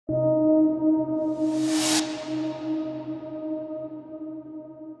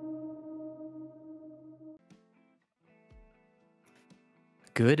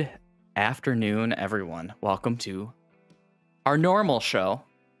Good afternoon, everyone. Welcome to our normal show,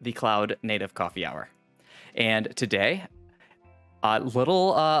 the Cloud Native Coffee Hour. And today, a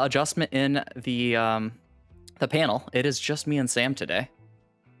little adjustment in the panel. It is just me and Sam today.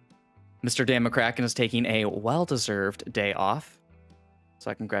 Mr. Dan McCracken is taking a well-deserved day off,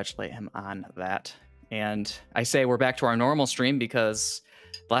 so I congratulate him on that. And I say we're back to our normal stream because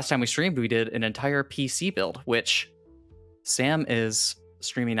last time we streamed, we did an entire PC build, which Sam is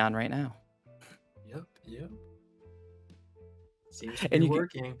streaming on right now. Yep. Seems to be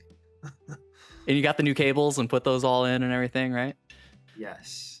working. And you got the new cables and put those all in and everything, right?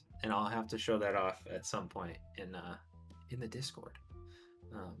 Yes, and I'll have to show that off at some point in the Discord.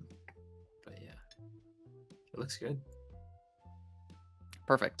 But yeah, it looks good.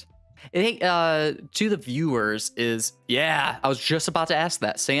 Perfect. Hey, to the viewers I was just about to ask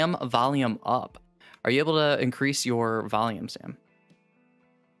that. Sam, volume up. Are you able to increase your volume, Sam?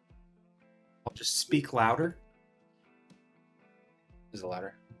 I'll just speak louder. Is it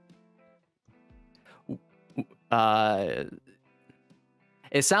louder?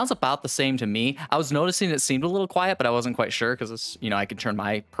 It sounds about the same to me. I was noticing it seemed a little quiet, but I wasn't quite sure because I can turn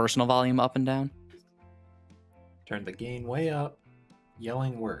my personal volume up and down. Turn the gain way up.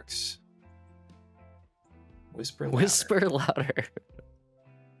 Yelling works. Whisper louder. Whisper louder.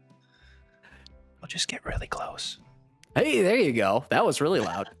 I'll just get really close. Hey, there you go. That was really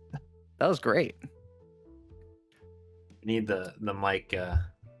loud. That was great. Need the mic.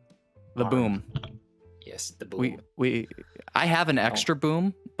 The boom. Yes, the boom. I have an extra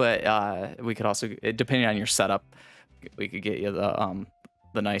boom, but we could also, depending on your setup, we could get you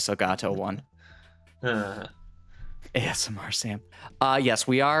the nice Elgato one. ASMR Sam. Yes,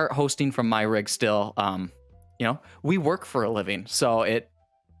 we are hosting from my rig still. We work for a living, so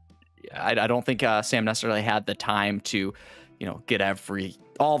I don't think Sam necessarily had the time to, get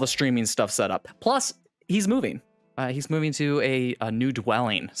all the streaming stuff set up. Plus, he's moving. He's moving to a new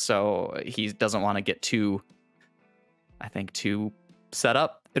dwelling, so he doesn't want to get too set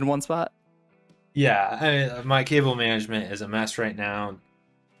up in one spot. Yeah, my cable management is a mess right now.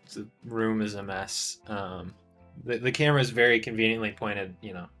 The room is a mess. The camera is very conveniently pointed,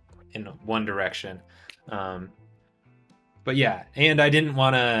 in one direction. But yeah, and I didn't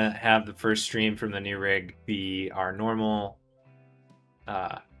want to have the first stream from the new rig be our normal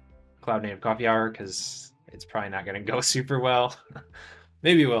Cloud Native Coffee Hour because it's probably not going to go super well.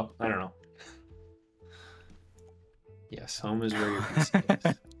 Maybe it will. I don't know. Yes, home is where your PC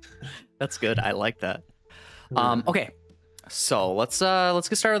is. That's good. I like that. Okay, so let's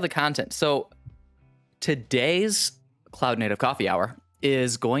get started with the content. So today's Cloud Native Coffee Hour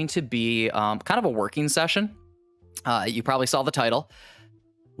is going to be kind of a working session. You probably saw the title.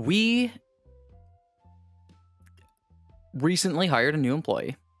 We recently hired a new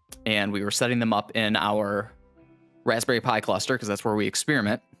employee, and we were setting them up in our Raspberry Pi cluster because that's where we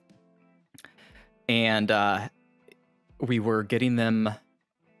experiment. And we were getting them.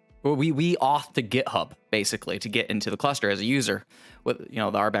 We auth to GitHub basically to get into the cluster as a user with the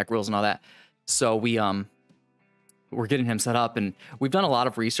RBAC rules and all that. So we're getting him set up, and we've done a lot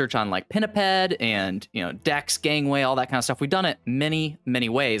of research on like Pinniped and Dex, Gangway, all that kind of stuff. We've done it many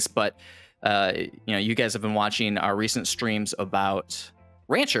ways, but you guys have been watching our recent streams about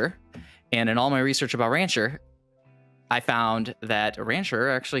Rancher, and in all my research about Rancher, I found that Rancher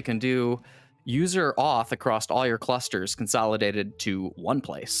actually can do user auth across all your clusters consolidated to one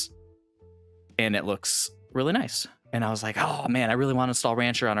place, and it looks really nice. And I was like, oh man, I really want to install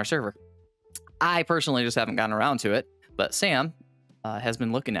Rancher on our server. I personally just haven't gotten around to it, but Sam has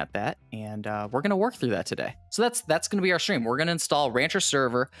been looking at that, and we're going to work through that today. So that's going to be our stream. We're going to install Rancher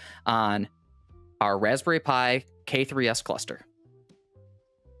server on our Raspberry Pi K3S cluster.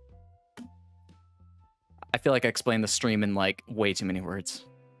 I feel like I explained the stream in like way too many words.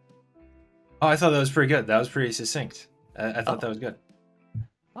 Oh, I thought that was pretty good. That was pretty succinct. I thought that was good.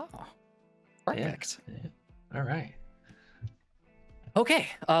 Oh, perfect. Yeah. All right. Okay,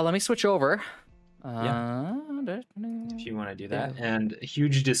 let me switch over. If you want to do that. And a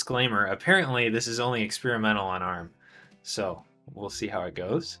huge disclaimer, apparently this is only experimental on ARM, so we'll see how it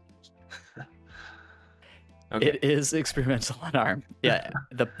goes. Okay. It is experimental on ARM. Yeah,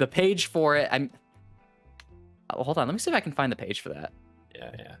 the page for it, hold on, let me see if I can find the page for that.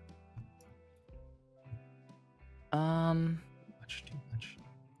 Yeah. Too much.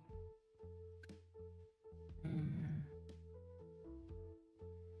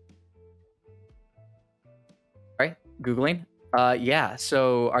 All right, Googling. Yeah,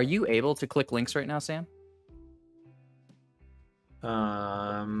 so are you able to click links right now, Sam?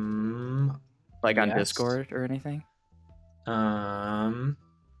 Like on Discord or anything?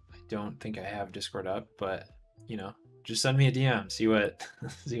 don't think I have Discord up, but you know, just send me a DM. See what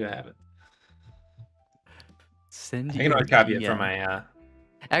see what happens. Send I you can a always copy it DM. from my.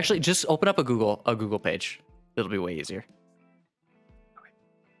 Actually, just open up a Google page. It'll be way easier.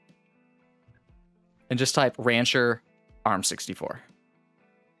 And just type Rancher ARM64.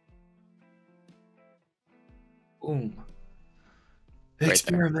 Boom. Right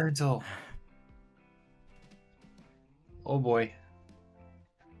Experimental. Oh boy.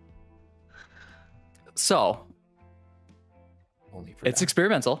 So Only for it's that.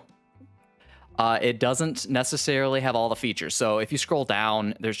 experimental. It doesn't necessarily have all the features. So if you scroll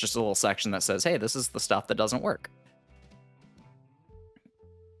down, there's just a little section that says, hey, this is the stuff that doesn't work.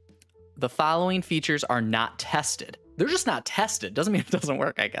 The following features are not tested. They're just not tested. Doesn't mean it doesn't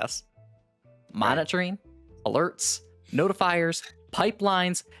work, I guess. Monitoring, alerts, notifiers,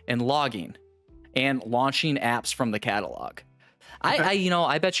 pipelines, and logging, and launching apps from the catalog. Okay.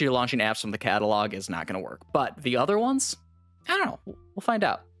 I bet you launching apps from the catalog is not going to work. But the other ones, I don't know. We'll find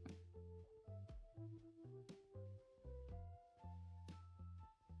out.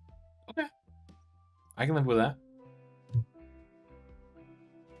 Okay. I can live with that.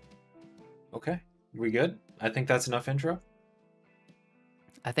 Okay. We good? I think that's enough intro.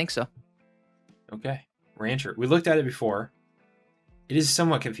 I think so. Okay. Rancher. We looked at it before. It is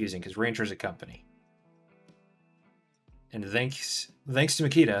somewhat confusing because Rancher is a company. And thanks to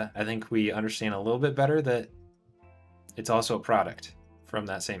Makita, I think we understand a little bit better that it's also a product from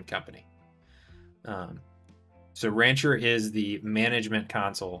that same company. So Rancher is the management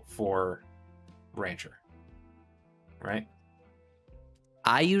console for Rancher, right?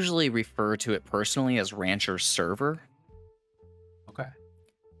 I usually refer to it personally as Rancher Server. Okay.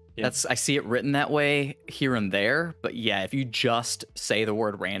 Yeah. I see it written that way here and there, but yeah, if you just say the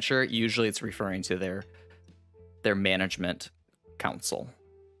word Rancher, usually it's referring to their management council.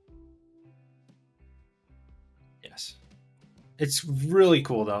 Yes. It's really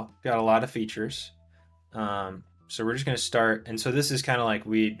cool though. Got a lot of features. So we're just gonna start, and so this is kind of like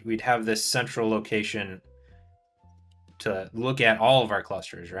we'd have this central location to look at all of our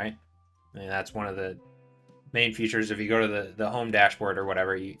clusters, right? I mean, that's one of the main features. If you go to the home dashboard or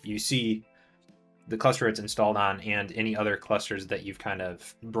whatever, you see the cluster it's installed on and any other clusters that you've kind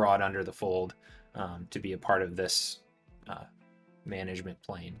of brought under the fold to be a part of this management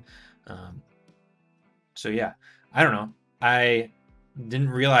plane. So yeah, I don't know. I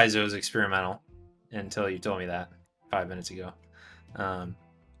didn't realize it was experimental until you told me that 5 minutes ago.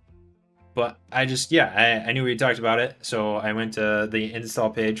 But I just, yeah, I knew we talked about it. So I went to the install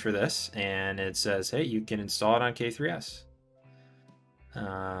page for this and it says, hey, you can install it on K3S.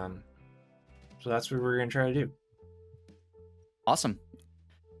 So that's what we're going to try to do. Awesome.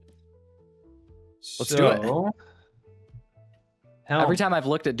 Let's do it. Every time I've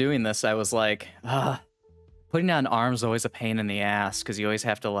looked at doing this, I was like, putting on ARM is always a pain in the ass because you always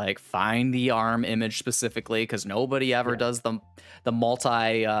have to like find the ARM image specifically because nobody ever does the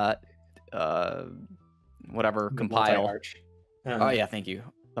multi compile. Multi-arch. Oh yeah, thank you.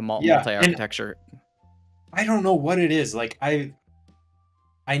 The multi-architecture. I don't know what it is. Like I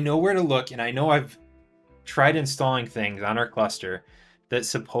know where to look, and I know I've tried installing things on our cluster that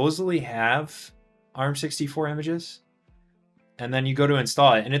supposedly have ARM64 images. And then you go to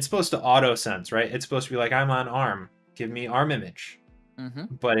install it, and it's supposed to auto sense, right? It's supposed to be like, I'm on ARM, give me ARM image.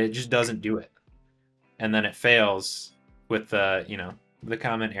 But it just doesn't do it. And then it fails with the, the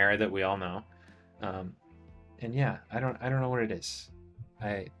common error that we all know. And yeah, I don't know what it is.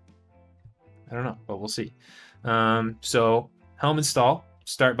 I don't know, but we'll see. So Helm install,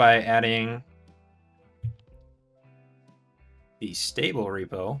 start by adding the stable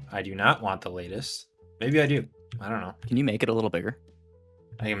repo. I do not want the latest. Maybe I do. I don't know. Can you make it a little bigger?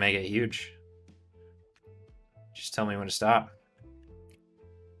 I can make it huge. Just tell me when to stop.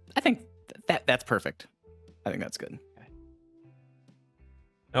 I think that's perfect. I think that's good.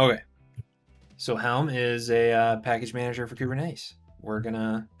 Okay. So Helm is a package manager for Kubernetes. We're going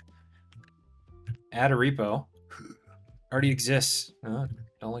to add a repo. Already exists. Oh,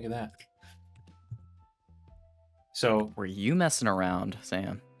 don't look at that. So were you messing around,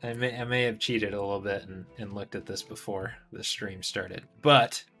 Sam? I may have cheated a little bit and looked at this before the stream started,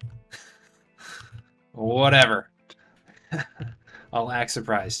 but whatever. I'll act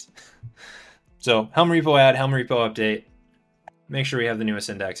surprised. So Helm repo add, Helm repo update. Make sure we have the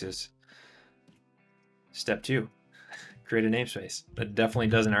newest indexes. Step 2, create a namespace. That definitely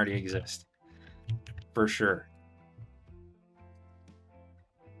doesn't already exist. For sure.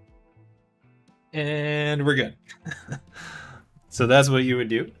 And we're good. So that's what you would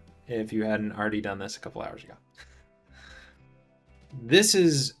do if you hadn't already done this a couple hours ago. This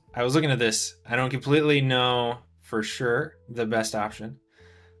is I was looking at this. I don't completely know for sure the best option.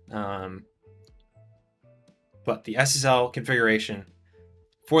 But the SSL configuration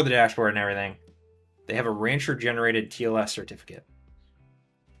for the dashboard and everything, they have a Rancher generated TLS certificate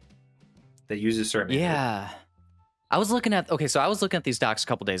that uses Cert Manager. Yeah. I was looking at these docs a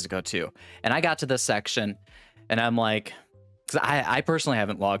couple days ago too. And I got to this section and I'm like, because I personally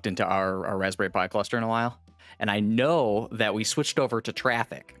haven't logged into our Raspberry Pi cluster in a while. And I know that we switched over to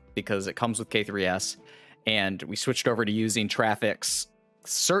Traffic because it comes with K3S. And we switched over to using Traffic's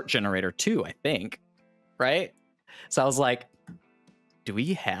cert generator too, I think. Right? So I was like, do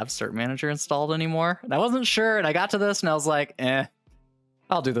we have Cert Manager installed anymore? And I wasn't sure. And I got to this and I was like,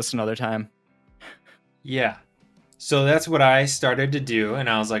 I'll do this another time. Yeah. So that's what I started to do. And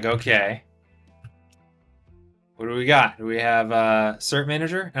I was like, okay, what do we got? Do we have a Cert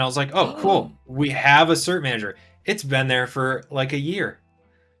Manager? And I was like, oh, cool. We have a Cert Manager. It's been there for like a year.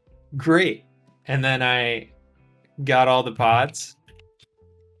 Great. And then I got all the pods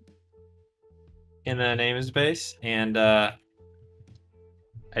in the namespace and I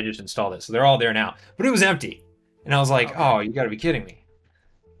just installed it. So they're all there now. But it was empty. And I was like, oh, you got to be kidding me.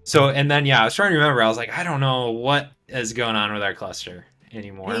 So, and then, yeah, I was trying to remember. I was like, I don't know what is going on with our cluster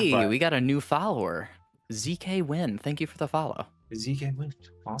anymore. Hey, but we got a new follower. ZK Win. Thank you for the follow. ZK Win.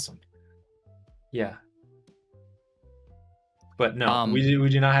 Awesome. Yeah. But no, we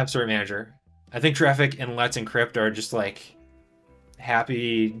do not have Cert Manager. I think Traffic and Let's Encrypt are just like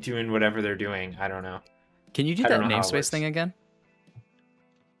happy doing whatever they're doing. I don't know. Can you do that namespace thing again?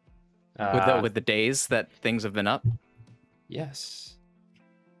 With the days that things have been up? Yes.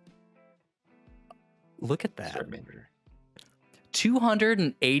 Look at that. Cert Manager.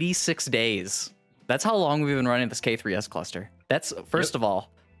 286 days. That's how long we've been running this K3S cluster. That's, first of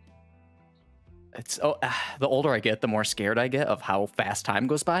all, it's the older I get, the more scared I get of how fast time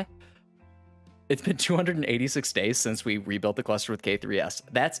goes by. It's been 286 days since we rebuilt the cluster with K3S.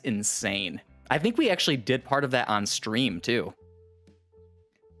 That's insane. I think we actually did part of that on stream too.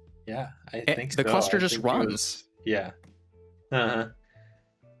 Yeah, I think the cluster just runs. Yeah. Uh-huh.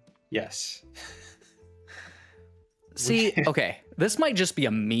 Yes. See, okay, this might just be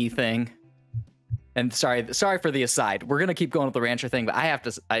a me thing. And sorry for the aside. We're gonna keep going with the Rancher thing, but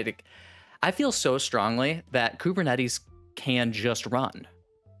I feel so strongly that Kubernetes can just run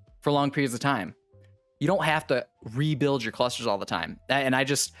for long periods of time. You don't have to rebuild your clusters all the time. And I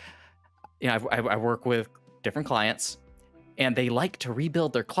just, I work with different clients, and they like to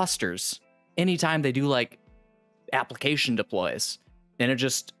rebuild their clusters anytime they do like application deploys, and it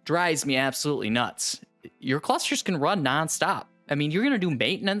just drives me absolutely nuts. Your clusters can run nonstop. I mean, you're going to do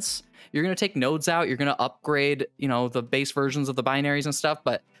maintenance. You're going to take nodes out. You're going to upgrade, the base versions of the binaries and stuff.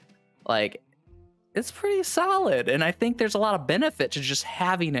 But like, it's pretty solid. And I think there's a lot of benefit to just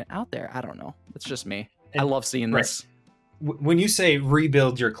having it out there. I don't know. It's just me. I love seeing this. When you say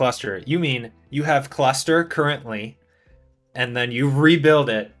rebuild your cluster, you mean you have cluster currently, and then you rebuild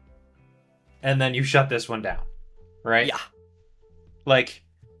it, and then you shut this one down, right? Yeah. Like,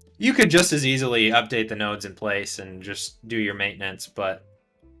 you could just as easily update the nodes in place and just do your maintenance, but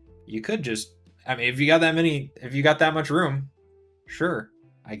you could just, I mean, if you got that much room, sure,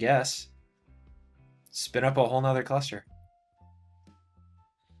 I guess. Spin up a whole nother cluster.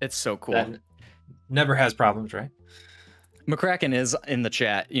 It's so cool. That never has problems, right? McCracken is in the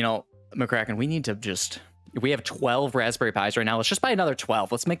chat. McCracken, we have 12 Raspberry Pis right now. Let's just buy another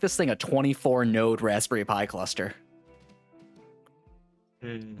 12. Let's make this thing a 24 node Raspberry Pi cluster.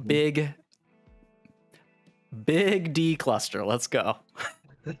 Mm-hmm. Big D cluster. Let's go.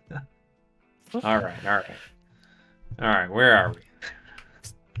 All right. Where are we?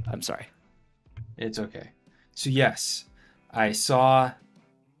 I'm sorry. It's okay. So yes, I saw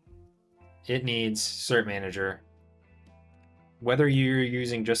it needs Cert Manager. Whether you're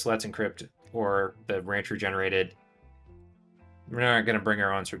using just Let's Encrypt or the Rancher generated, we're not going to bring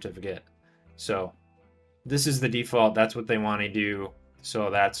our own certificate. So this is the default. That's what they want to do.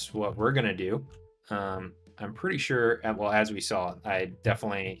 So that's what we're going to do. I'm pretty sure, well, as we saw, I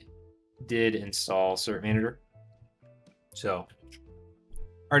definitely did install Cert Manager. So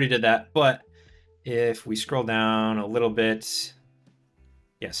already did that. But if we scroll down a little bit,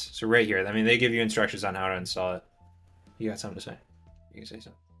 yes. So right here, I mean, they give you instructions on how to install it. You got something to say? You can say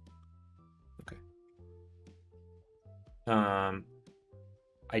something. Okay.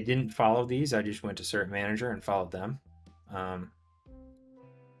 I didn't follow these. I just went to Cert Manager and followed them.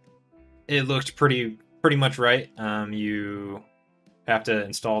 It looked pretty much right. You have to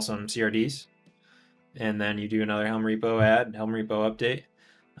install some CRDs, and then you do another Helm repo add, Helm repo update.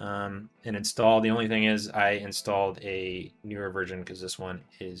 and install. The only thing is I installed a newer version because this one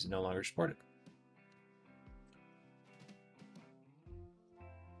is no longer supported.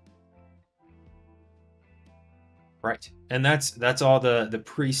 Right, and that's all the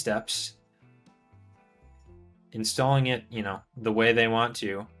pre-steps. Installing it, you know, the way they want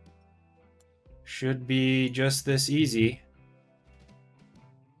to should be just this easy.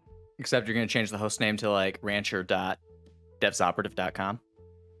 Except you're going to change the host name to like rancher.devsoperative.com.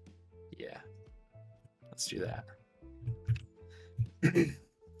 Yeah, let's do that.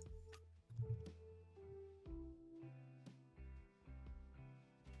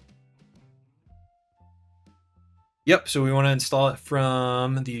 Yep, so we want to install it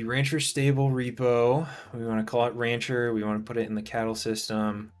from the Rancher stable repo. We want to call it Rancher. We want to put it in the cattle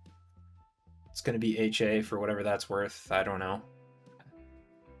system. It's going to be HA for whatever that's worth. I don't know.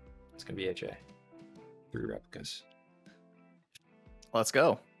 It's going to be HA. 3 replicas. Let's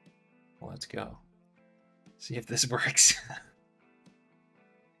go. Let's go. See if this works.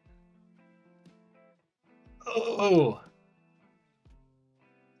 Oh!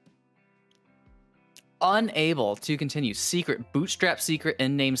 Unable to continue. Secret bootstrap secret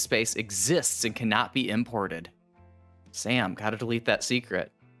in namespace exists and cannot be imported. Sam, gotta delete that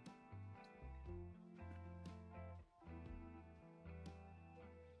secret.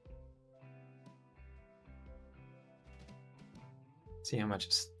 See how much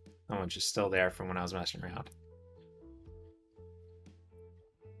is still there from when I was messing around.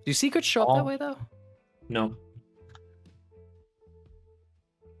 Do secrets show up that way though? No.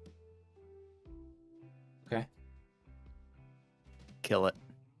 Okay. Kill it.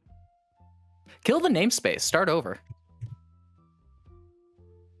 Kill the namespace. Start over.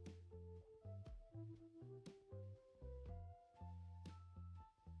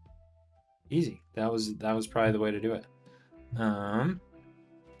 Easy. That was probably the way to do it.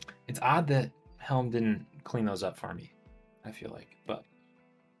 It's odd that Helm didn't clean those up for me, I feel like, but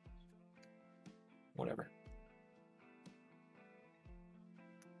whatever.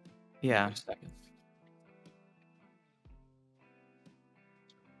 Yeah. Wait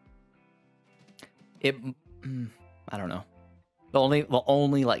a second. I don't know. The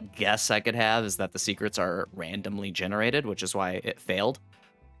only like guess I could have is that the secrets are randomly generated, which is why it failed.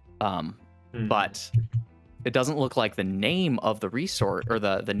 But it doesn't look like the name of the resource or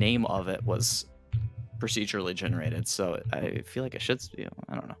the name of it was procedurally generated. So I feel like it should be.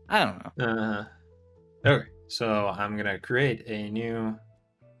 I don't know. Okay, so I'm gonna create a new.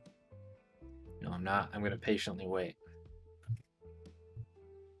 No, I'm not. I'm gonna patiently wait.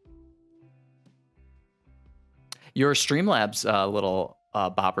 Your Streamlabs little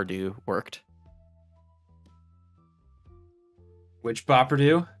bopper do worked. Which bopper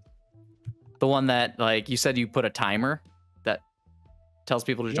do? The one that, like, you said you put a timer that tells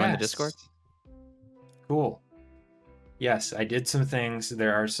people to join the Discord? Cool. Yes, I did some things.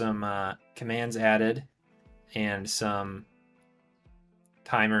 There are some commands added and some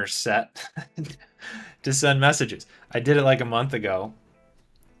timers set to send messages. I did it like a month ago,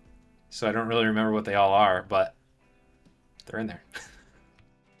 so I don't really remember what they all are, but they're in there.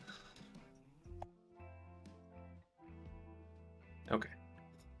 Okay.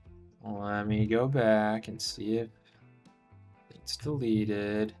 Let me go back and see if it's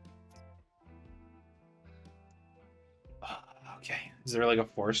deleted. Okay. Is there like a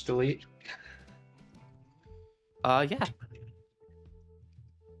force delete? Yeah.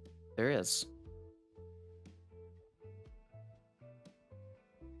 There is.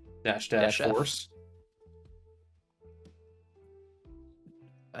 Dash force.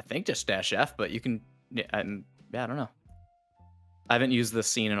 I think just -F, but you can. Yeah, I don't know. I haven't used this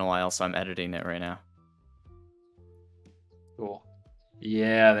scene in a while, so I'm editing it right now. Cool.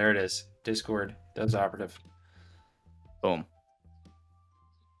 Yeah, there it is. Discord. Devs operative. Boom.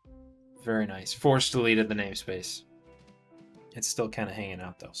 Very nice. Force deleted the namespace. It's still kind of hanging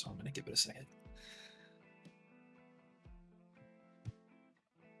out though, so I'm gonna give it a second.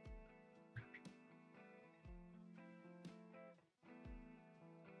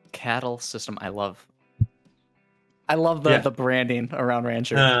 Cattle system. I love the branding around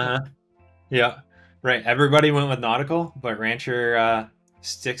Rancher. Yeah. Right. Everybody went with nautical, but Rancher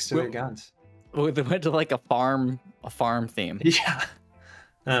sticks to their guns. They went to like a farm theme. Yeah.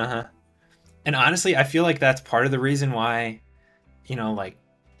 And honestly, I feel like that's part of the reason why, you know, like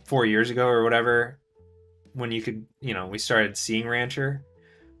 4 years ago or whatever, when you could, you know, we started seeing Rancher,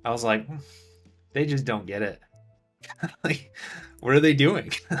 I was like, they just don't get it. Like, what are they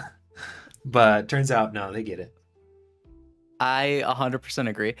doing? But turns out, no, they get it. I 100%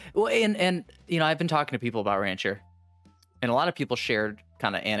 agree. Well, and you know, I've been talking to people about Rancher, and a lot of people shared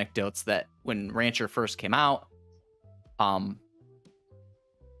kind of anecdotes that when Rancher first came out,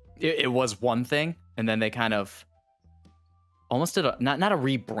 it was one thing, and then they kind of almost did not a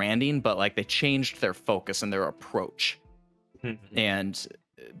rebranding, but like they changed their focus and their approach, and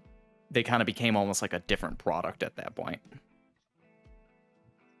they kind of became almost like a different product at that point.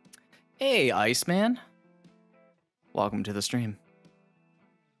 Hey, Iceman. Welcome to the stream.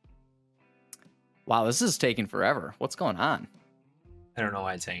 Wow, this is taking forever. What's going on? I don't know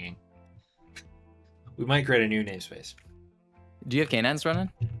why it's hanging. We might create a new namespace. Do you have canines running?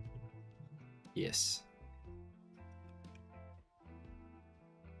 Yes.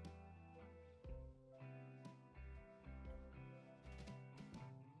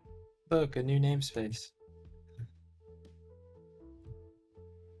 Look, a new namespace.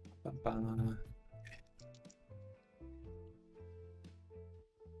 Ba-ba.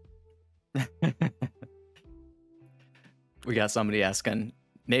 We got somebody asking,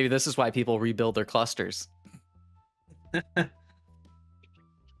 maybe this is why people rebuild their clusters.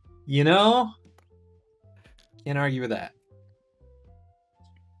 You know, can't argue with that.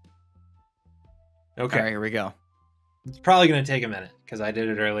 Okay. All right, here we go. It's probably going to take a minute because I did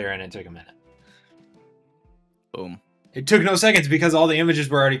it earlier and it took a minute. Boom. It took no seconds because all the images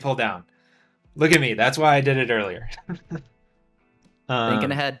were already pulled down. Look at me. That's why I did it earlier.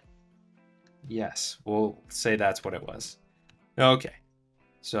 Thinking ahead. Yes, we'll say that's what it was. Okay.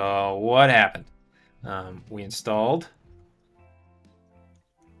 So what happened? We installed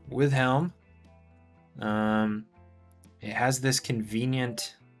with Helm. It has this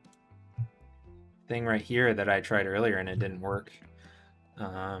convenient thing right here that I tried earlier and it didn't work.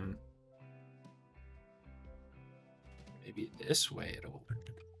 Maybe this way it'll work.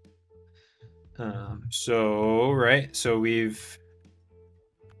 So we've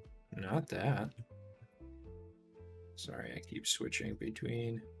not that. Sorry, I keep switching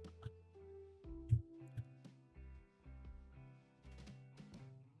between.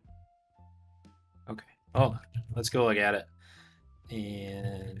 Okay, hold on. Let's go look at it.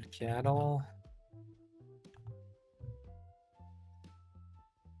 And cattle.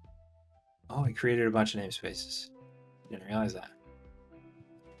 Oh, I created a bunch of namespaces. Didn't realize that.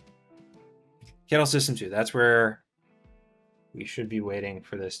 Cattle system 2, that's where we should be waiting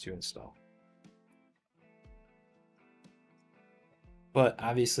for this to install. But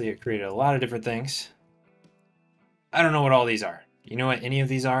obviously it created a lot of different things. I don't know what all these are. You know what any of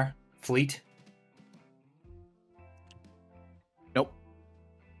these are? Fleet? Nope.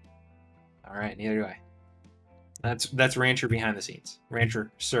 All right, neither do I. That's Rancher behind the scenes. Rancher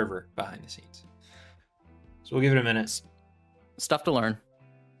server behind the scenes. So we'll give it a minute. Stuff to learn.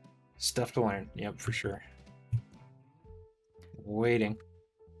 Stuff to learn. Yep, for sure. Waiting.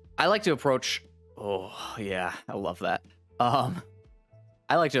 I like to approach. Oh yeah, I love that.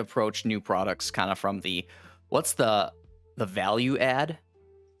 I like to approach new products kind of from the what's the value add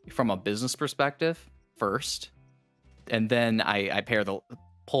from a business perspective first, and then I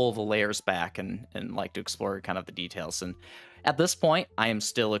pull the layers back and like to explore kind of the details. And at this point, I am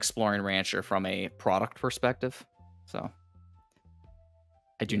still exploring Rancher from a product perspective, so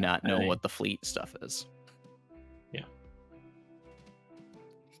I do not know what the fleet stuff is. Yeah.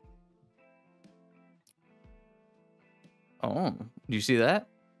 Oh, do you see that?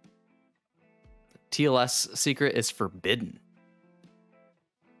 The TLS secret is forbidden.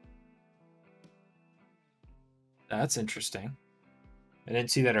 That's interesting. I didn't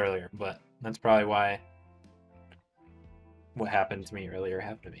see that earlier, but that's probably why what happened to me earlier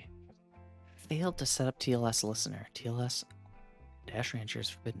happened to me. Failed to set up TLS listener. TLS dash Rancher is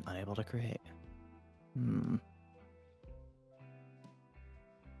forbidden. Unable to create.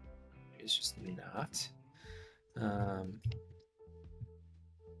 It's just not.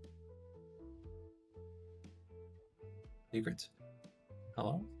 Secrets.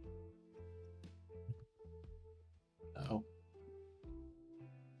 Hello? Oh.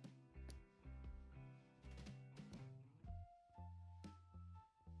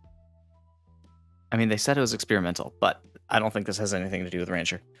 I mean, they said it was experimental, but I don't think this has anything to do with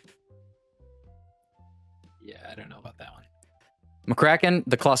Rancher. Yeah, I don't know about that one. McCracken,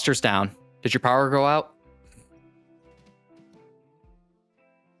 the cluster's down. Did your power go out?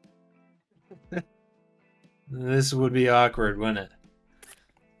 This would be awkward, wouldn't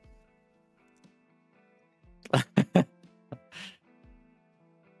it?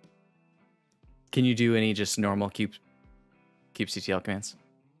 Can you do any just normal kubectl commands?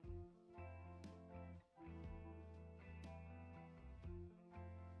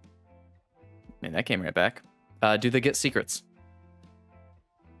 Man, that came right back. Do they get secrets?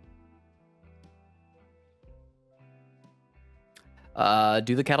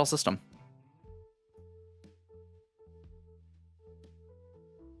 Do the cattle system.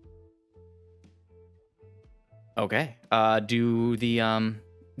 Okay. Do the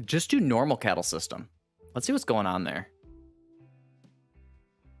just do normal cattle system. Let's see what's going on there.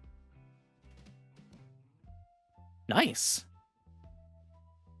 Nice.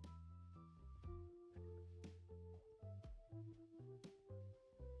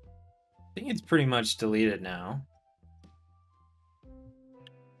 I think it's pretty much deleted now.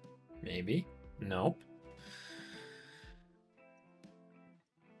 Maybe. Nope.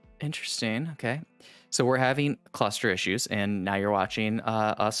 Interesting. Okay. So we're having cluster issues, and now you're watching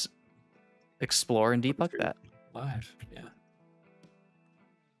us explore and debug that. Live, yeah.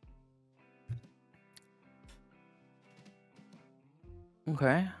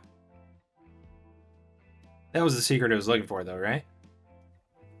 Okay. That was the secret it was looking for, though, right?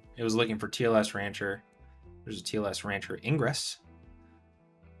 It was looking for TLS Rancher. There's a TLS Rancher ingress.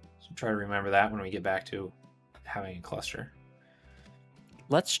 So try to remember that when we get back to having a cluster.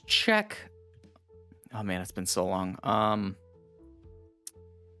 Let's check. Oh man, it's been so long.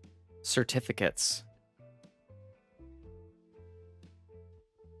 Certificates.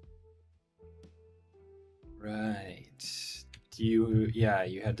 Right. You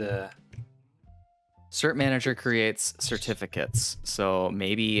had to. Cert manager creates certificates. So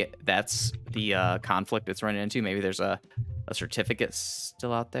maybe that's the conflict it's running into. Maybe there's a certificate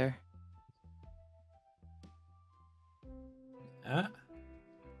still out there.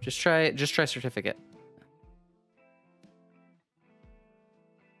 Just try certificate.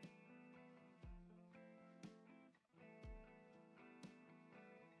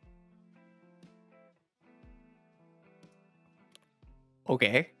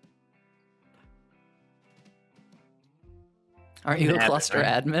 Okay. Aren't you a cluster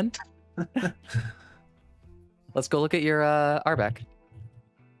admin? Let's go look at your RBAC.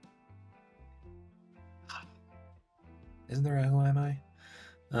 Isn't there a who am I?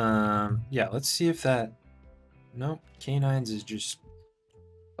 Yeah, let's see if that. Nope, canines is just.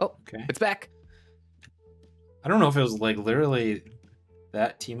 Oh, okay. It's back. I don't know if it was like literally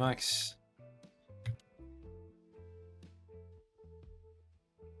that T-Max.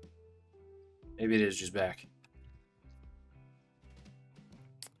 Maybe it is just back.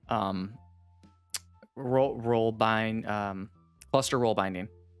 Role bind, cluster role binding.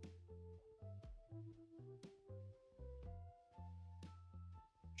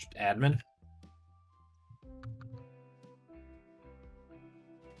 Just admin.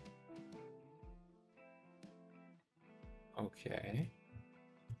 Okay.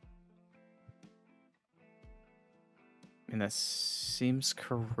 And that seems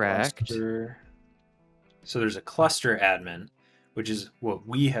correct. Cluster. So there's a cluster admin, which is what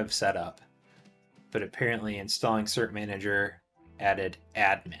we have set up. But apparently installing Cert Manager added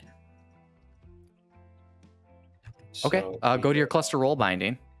admin. Okay, So go to your cluster role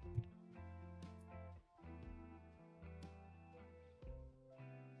binding.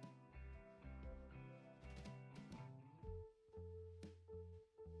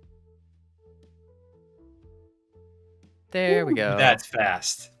 There we go. That's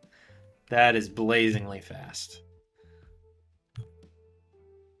fast. That is blazingly fast.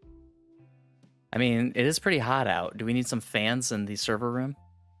 I mean, it is pretty hot out. Do we need some fans in the server room?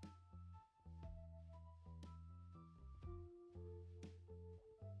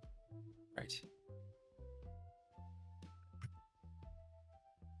 Right.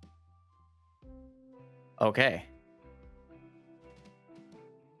 Okay.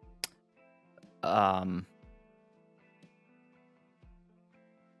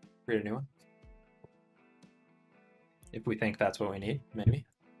 Create a new one. If we think that's what we need, maybe.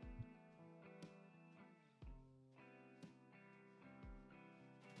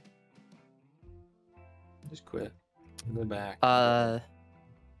 Just quit. Go back. Well,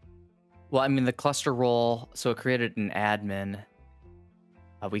 I mean, the cluster role, so it created an admin.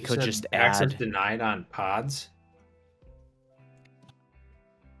 We could just access add. denied on pods.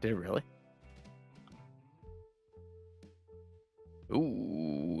 Did it really?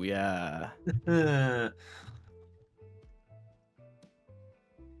 Ooh, yeah. I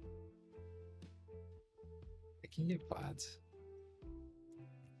can get pods.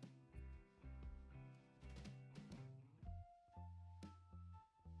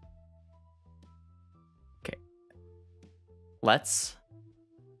 Okay. Let's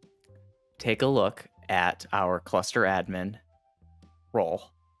take a look at our cluster admin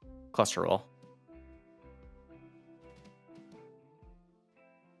role, cluster role.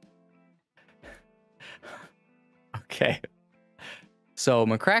 Okay. So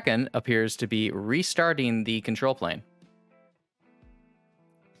McCracken appears to be restarting the control plane.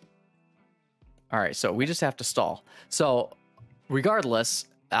 All right, so we just have to stall. So regardless,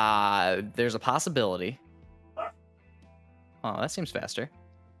 there's a possibility. Oh, that seems faster.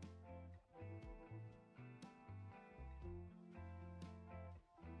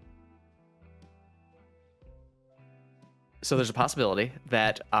 So there's a possibility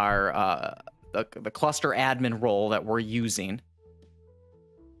that our the cluster admin role that we're using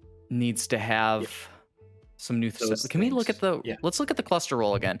needs to have some new stuff. Can we look at the let's look at the cluster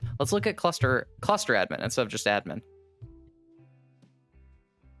role again. Let's look at cluster admin instead of just admin.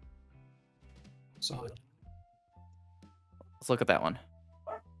 Solid. Let's look at that one.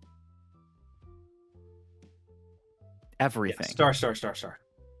 Everything. Yeah, star.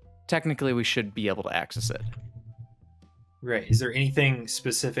 Technically, we should be able to access it. Right. Is there anything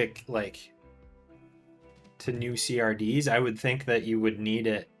specific, like, to new CRDs? I would think that you would need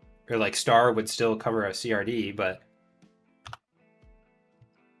it, or like star would still cover a CRD, but...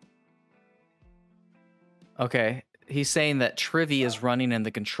 Okay. He's saying that Trivy is running in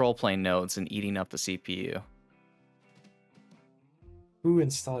the control plane nodes and eating up the CPU. Who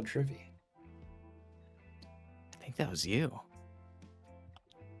installed Trivy? I think that was you.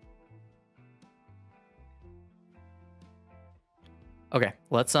 Okay,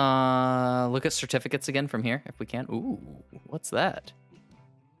 let's look at certificates again from here if we can. Ooh, what's that?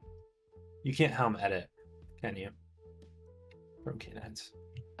 You can't helm edit, can you? From K9s.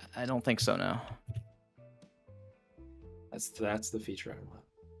 I don't think so, no. That's the feature I want.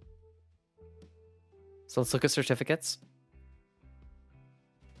 So let's look at certificates.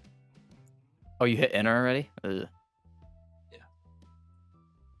 Oh, you hit enter already? Ugh. Yeah.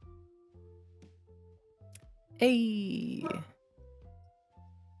 Hey.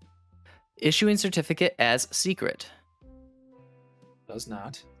 Issuing certificate as secret. Does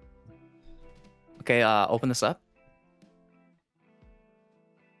not. Okay, open this up.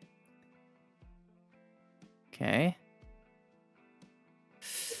 Okay.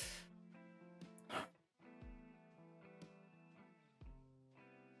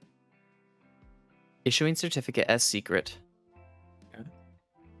 Issuing certificate as secret. Okay.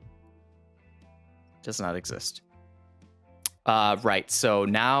 Does not exist. Right, so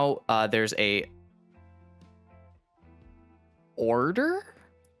now there's a order?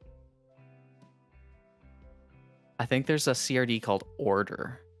 I think there's a CRD called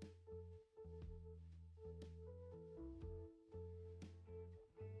order.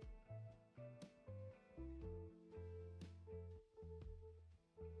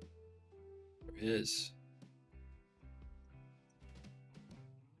 There is.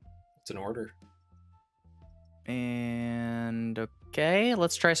 It's an order. And okay,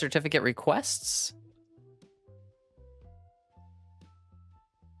 let's try certificate requests.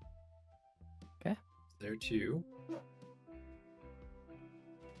 Okay. There too.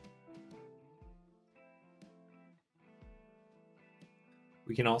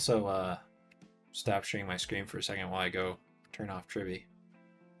 We can also stop sharing my screen for a second while I go turn off Trivy.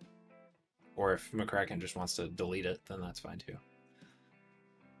 Or if McCracken just wants to delete it, then that's fine too.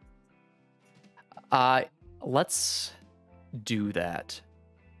 Let's do that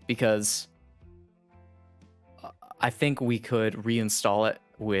because I think we could reinstall it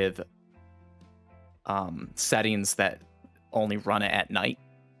with settings that only run it at night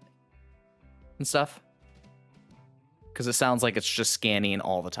and stuff. Because it sounds like it's just scanning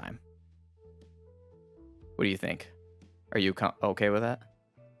all the time. What do you think? Are you okay with that?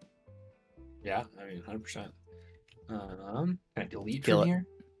 Yeah, I mean, 100%. Can I delete Kill from it. here?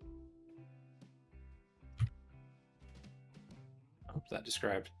 Oh, that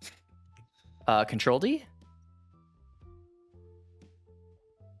described. Control D?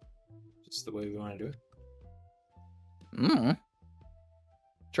 Just the way we want to do it.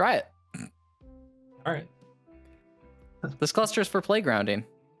 Try it. All right. This cluster is for playgrounding.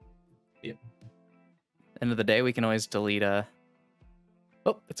 Yep. End of the day, we can always delete a...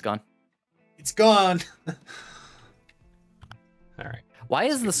 Oh, it's gone. It's gone. All right. Why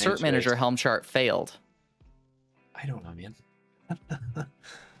is the cert manager helm chart failed? I don't know, man. All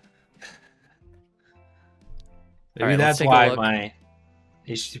Maybe right, that's why my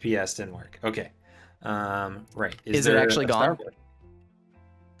HTTPS didn't work. Okay. Right. Is it actually gone? Starboard?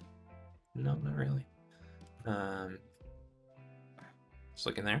 No, not really. Just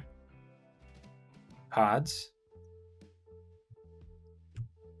look in there. Pods.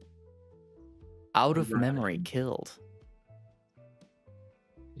 Out of memory, killed.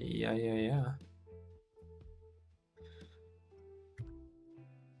 Yeah.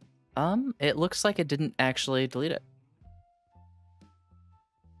 It looks like it didn't actually delete it.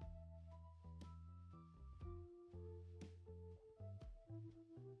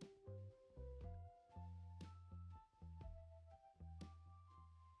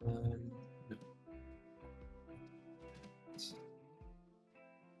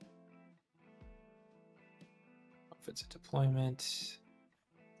 if it's a deployment.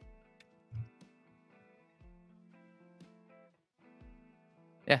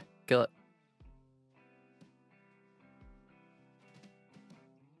 Yeah, kill it.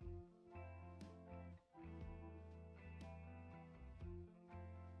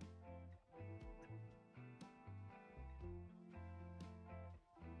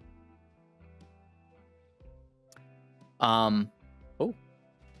 Oh,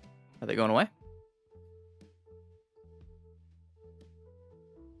 are they going away?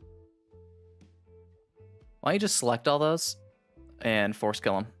 Why don't you just select all those and force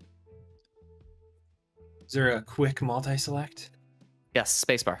kill them? Is there a quick multi-select? Yes,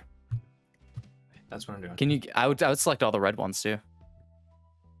 spacebar. That's what I'm doing. Can you? I would select all the red ones too.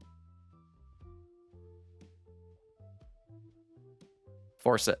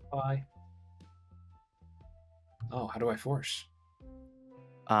 Force it. Why? Oh, how do I force?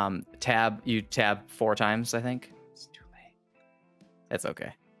 You tab 4 times, I think. It's too late. That's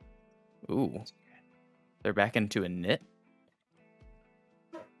okay. Ooh. They're back into a knit.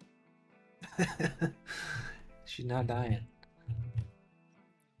 She's not dying.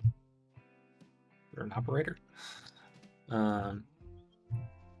 You're an operator. You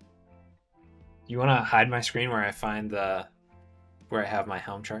want to hide my screen where I find where I have my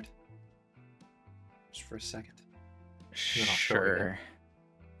helm chart? Just for a second. Sure.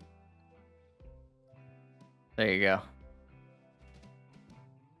 There you go.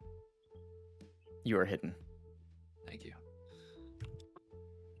 You are hidden. Thank you.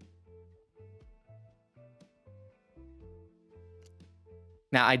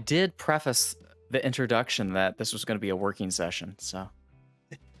 Now, I did preface the introduction that this was going to be a working session, so.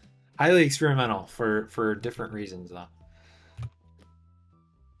 Highly experimental for different reasons, though.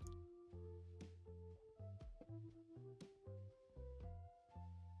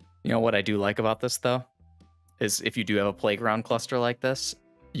 You know what I do like about this, though? Is if you do have a playground cluster like this,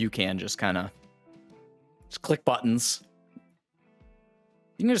 you can just kind of just click buttons.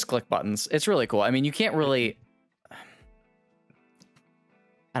 You can just click buttons. It's really cool. I mean, you can't really...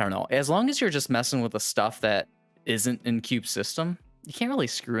 I don't know. As long as you're just messing with the stuff that isn't in Cube system, you can't really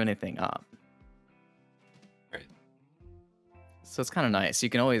screw anything up. Right. So it's kind of nice. You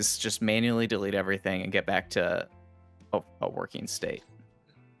can always just manually delete everything and get back to a working state.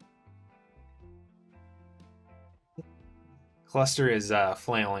 Cluster is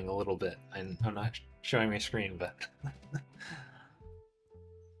flailing a little bit. I'm not showing my screen, but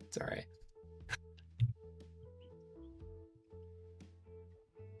it's all right.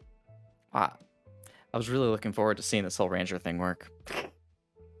 Wow. I was really looking forward to seeing this whole Ranger thing work.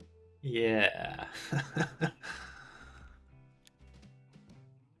 Yeah.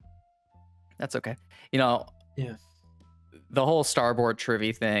 That's okay. You know, yeah. The whole starboard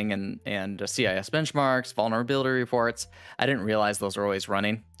trivia thing and CIS benchmarks, vulnerability reports, I didn't realize those are always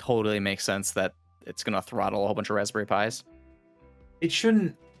running. Totally makes sense that it's going to throttle a whole bunch of Raspberry Pis. It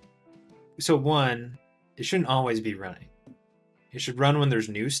shouldn't. So one, it shouldn't always be running. It should run when there's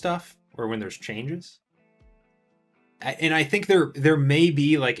new stuff or when there's changes. And I think there may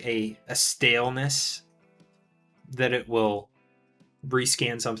be like a staleness that it will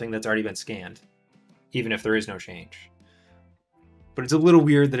rescan something that's already been scanned, even if there is no change. But it's a little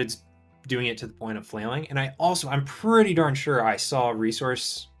weird that it's doing it to the point of flailing. And I'm pretty darn sure I saw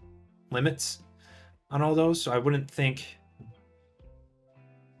resource limits on all those, so I wouldn't think...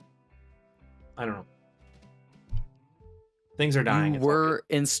 I don't know. Things are dying. We're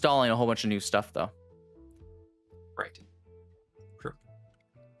installing a whole bunch of new stuff, though. Right. True.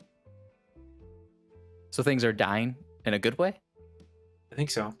 So things are dying in a good way? I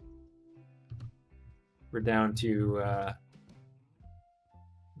think so. We're down to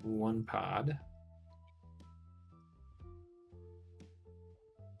one pod.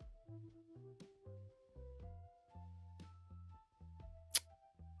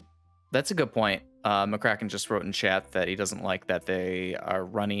 That's a good point. McCracken just wrote in chat that he doesn't like that they are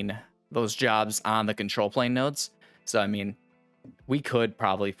running those jobs on the control plane nodes. So, I mean, we could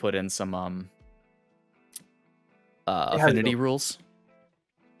probably put in some affinity rules.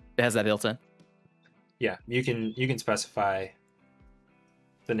 It has that built in. Yeah, you can specify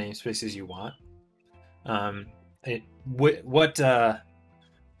the namespaces you want. What's up,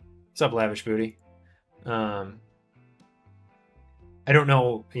 Lavish Booty? I don't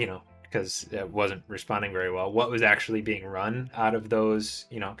know, because it wasn't responding very well, what was actually being run out of those,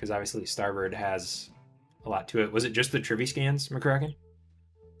 because obviously Starboard has a lot to it. Was it just the Trivy scans, McCracken?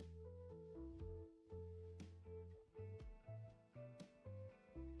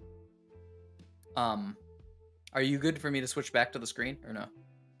 Are you good for me to switch back to the screen or no?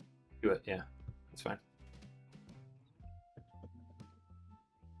 Do it, yeah. That's fine.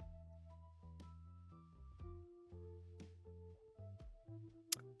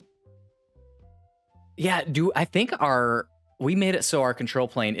 Yeah, I think we made it so our control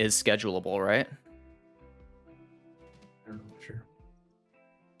plane is schedulable, right? I'm not sure.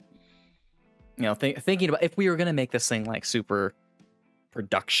 You know, thinking about if we were gonna make this thing like super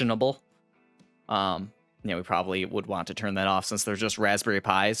productionable, we probably would want to turn that off since they're just Raspberry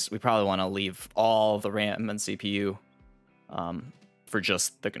Pis. We probably want to leave all the RAM and CPU for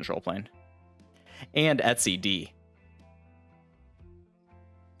just the control plane and etcd.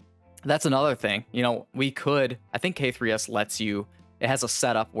 That's another thing. We could, I think K3S lets you, it has a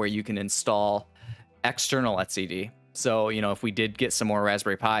setup where you can install external etcd. So, if we did get some more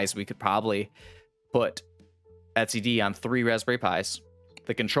Raspberry Pis, we could probably put etcd on 3 Raspberry Pis,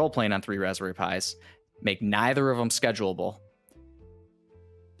 the control plane on 3 Raspberry Pis, make neither of them schedulable,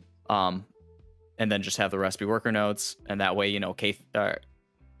 and then just have the rest be worker nodes. And that way,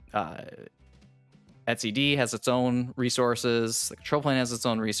 etcd has its own resources, the control plane has its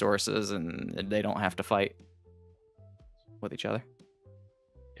own resources, and they don't have to fight with each other.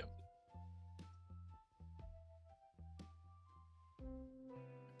 Yep.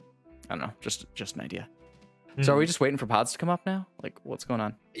 I don't know, just an idea. So are we just waiting for pods to come up now? Like, what's going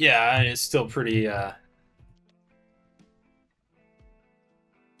on? Yeah, it's still pretty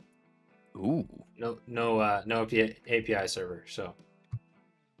Ooh. No API server, so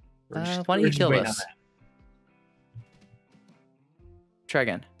why don't you kill this? Try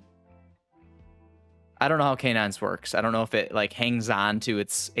again. I don't know how K9's works. I don't know if it like hangs on to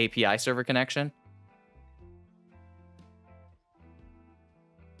its API server connection.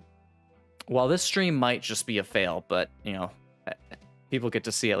 Well, this stream might just be a fail, but people get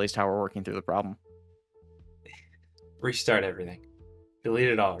to see at least how we're working through the problem. Restart everything. Delete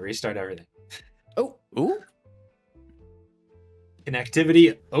it all. Restart everything. Oh, ooh.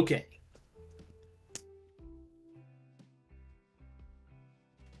 Connectivity, okay.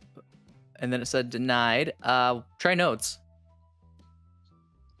 And then it said denied. Try nodes.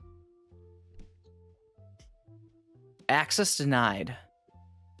 Access denied.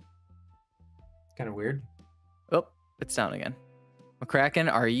 Kind of weird. Oh, it's down again.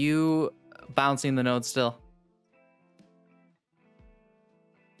 McCracken, are you bouncing the node still?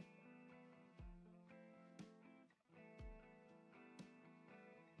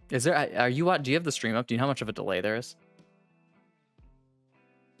 Is there? Are you? Do you have the stream up? Do you know how much of a delay there is?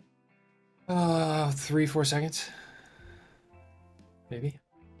 3-4 seconds, maybe.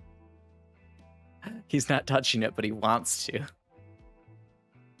 He's not touching it, but he wants to.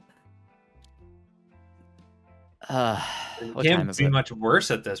 What time is it? Can't be much worse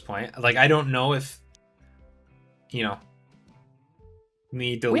at this point. Like, I don't know if me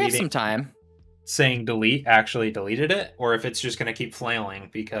deleting. We have some time. Saying delete actually deleted it, or if it's just gonna keep flailing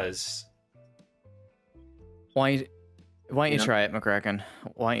because. Why don't you try it, McCracken?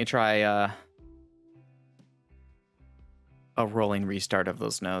 Why don't you try a rolling restart of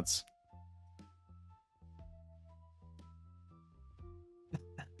those nodes?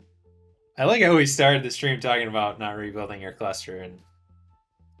 I like how we started the stream talking about not rebuilding your cluster, and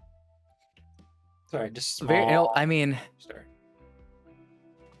sorry, just small. I mean, start.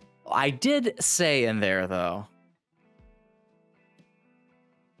 I did say in there though.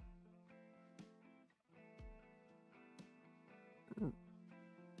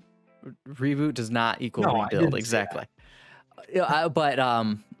 Reboot does not equal rebuild. Exactly. But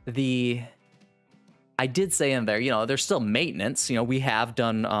I did say in there, there's still maintenance. We have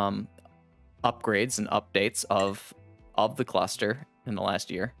done upgrades and updates of the cluster in the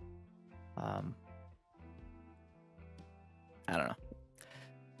last year. I don't know.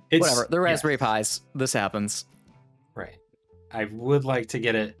 Whatever. The Raspberry Pis. This happens. Right. I would like to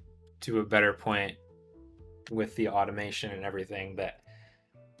get it to a better point with the automation and everything, that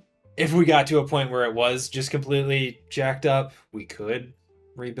if we got to a point where it was just completely jacked up, we could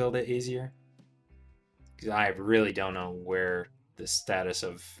rebuild it easier. Because I really don't know where the status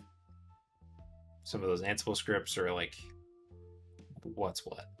of some of those Ansible scripts are, like, what's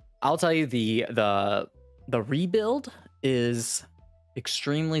what. I'll tell you, the rebuild is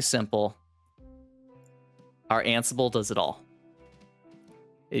extremely simple. Our Ansible does it all.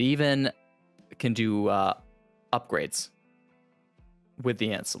 It even can do upgrades with the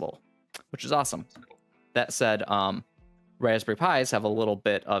Ansible, which is awesome. That said, Raspberry Pis have a little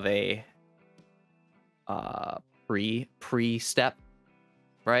bit of a pre-step,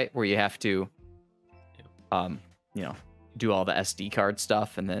 right? Where you have to, do all the SD card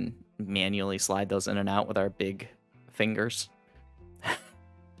stuff and then manually slide those in and out with our big fingers.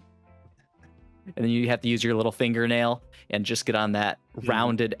 And then you have to use your little fingernail and just get on that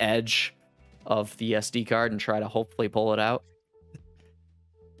rounded edge of the SD card and try to hopefully pull it out.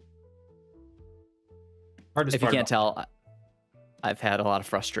 Hardest If you part can't about tell, I've had a lot of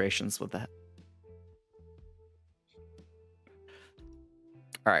frustrations with that.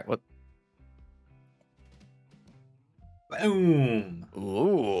 All right, what? Boom.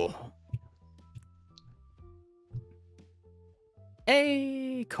 Ooh.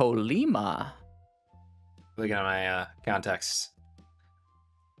 Hey, Colima. Looking at my contexts.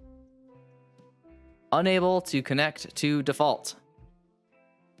 Unable to connect to default.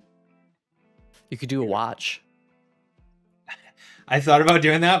 You could do a watch. I thought about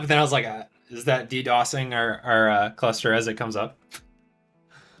doing that, but then I was like, is that DDoSing our cluster as it comes up?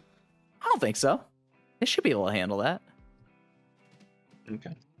 I don't think so. They should be able to handle that.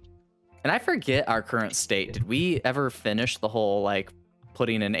 Okay. And I forget our current state. Did we ever finish the whole, like,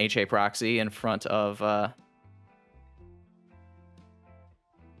 putting an HA proxy in front of the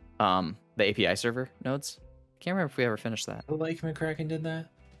API server nodes? Can't remember if we ever finished that. I like McCracken did that,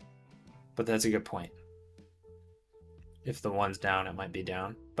 but that's a good point. If the one's down, it might be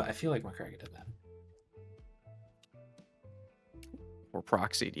down, but I feel like McCracken did that. Or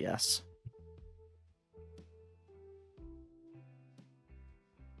proxied, yes.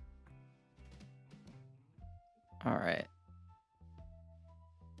 All right.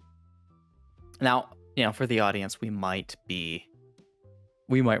 Now, you know, for the audience, we might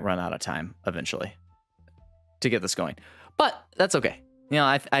run out of time eventually to get this going, but that's okay. You know,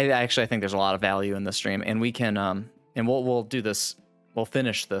 I actually think there's a lot of value in this stream, and we can and we'll do this. We'll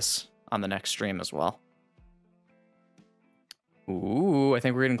finish this on the next stream as well. Ooh, I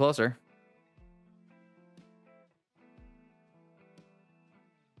think we're getting closer.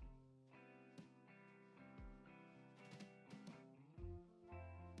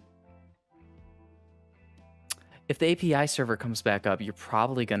 If the API server comes back up, you're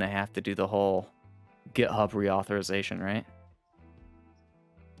probably going to have to do the whole GitHub reauthorization, right?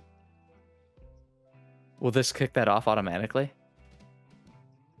 Will this kick that off automatically?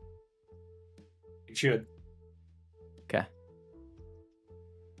 It should. Okay.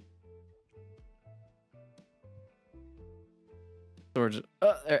 So we're just,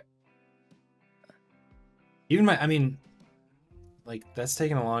 there. Even I mean, like, that's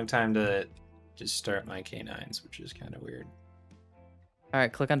taking a long time to just start my K9s, which is kind of weird. All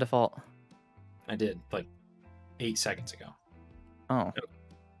right, click on default. I did, like, 8 seconds ago. Oh.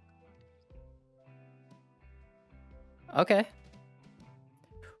 Okay.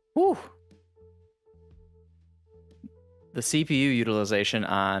 Whew. The CPU utilization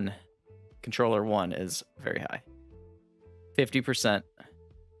on controller 1 is very high. 50%.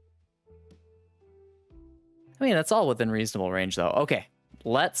 I mean, that's all within reasonable range, though. Okay,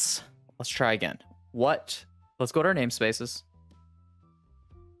 let's try again. Let's go to our namespaces.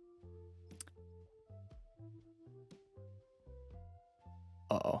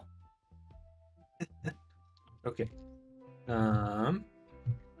 Uh-oh. Okay.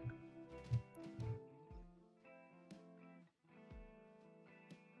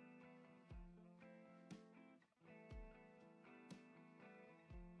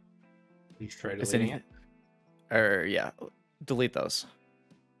 You try deleting it. Or yeah, delete those.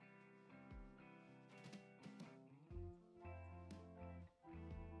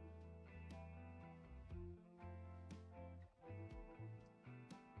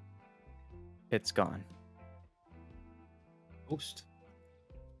 It's gone. Post.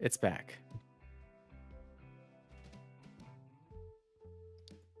 It's back.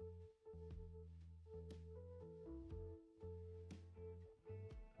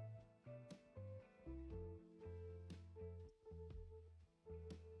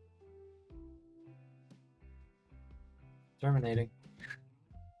 Terminating.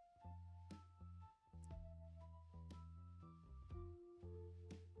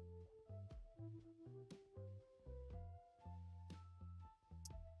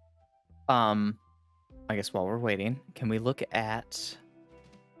 I guess while we're waiting, can we look at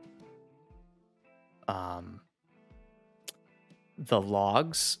the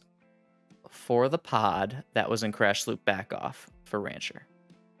logs for the pod that was in CrashLoopBackoff for Rancher?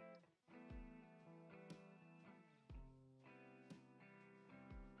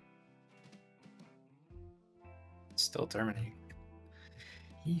 Still terminating.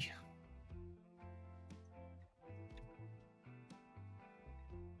 Yeah.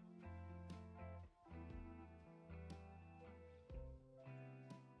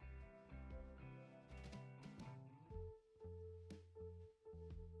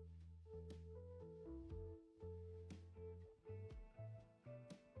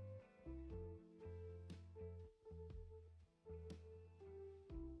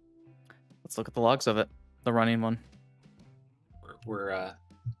 Let's look at the logs of it, the running one. We're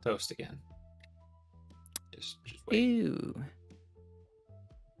toast again. Ew.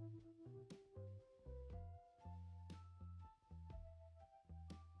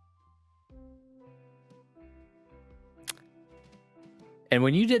 And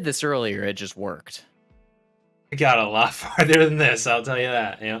when you did this earlier, it just worked. I got a lot farther than this, I'll tell you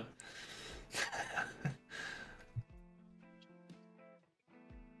that, yeah.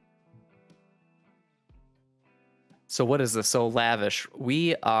 So what is this? So lavish.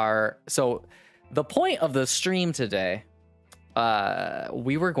 So the point of the stream today,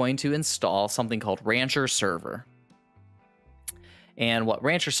 we were going to install something called Rancher Server. And what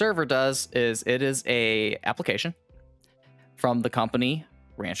Rancher Server does is it is a application from the company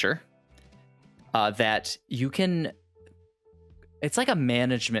Rancher that you can, it's like a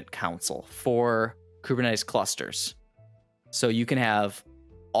management council for Kubernetes clusters. So you can have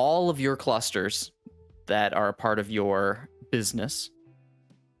all of your clusters that are a part of your business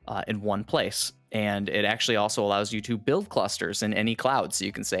in one place. And it actually also allows you to build clusters in any cloud. So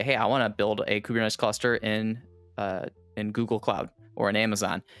you can say, hey, I want to build a Kubernetes cluster in Google Cloud or in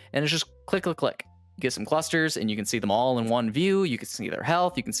Amazon. And it's just click, click, click. You get some clusters and you can see them all in one view. You can see their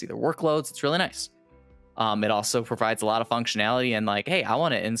health. You can see their workloads. It's really nice. It also provides a lot of functionality and like, hey, I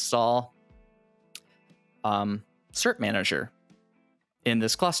want to install Cert Manager in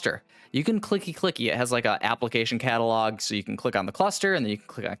this cluster. You can clicky clicky. It has like an application catalog, so you can click on the cluster and then you can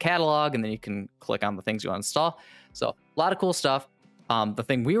click on catalog and then you can click on the things you want to install. So a lot of cool stuff. The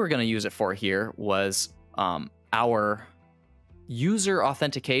thing we were going to use it for here was our user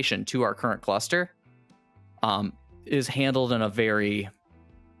authentication to our current cluster is handled in a very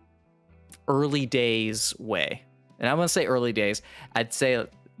early days way. And I want to say early days. I'd say, you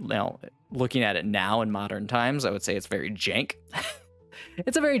know, looking at it now in modern times, I would say it's very jank.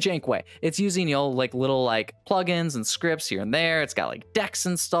 It's a very jank way. It's using, you know, like little like plugins and scripts here and there. It's got like Dex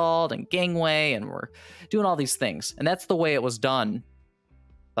installed and Gangway, and we're doing all these things. And that's the way it was done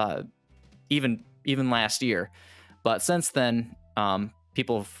even last year. But since then,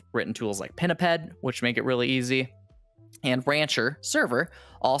 people have written tools like Pinniped, which make it really easy. And Rancher Server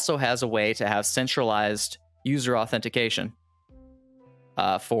also has a way to have centralized user authentication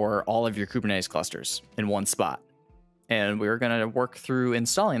for all of your Kubernetes clusters in one spot. And we're going to work through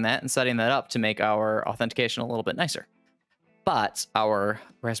installing that and setting that up to make our authentication a little bit nicer. But our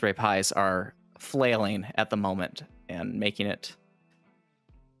Raspberry Pis are flailing at the moment and making it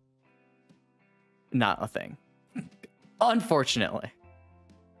not a thing, unfortunately.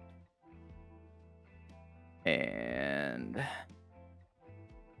 And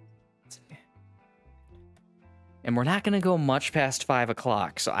let's see. And we're not going to go much past 5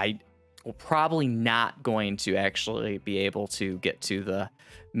 o'clock, so we're probably not going to actually be able to get to the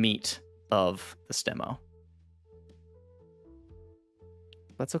meat of this demo.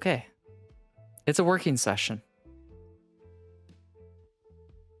 That's okay. It's a working session.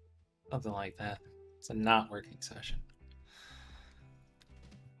 Something like that. It's a not working session.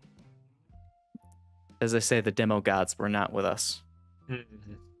 As I say, the demo gods were not with us.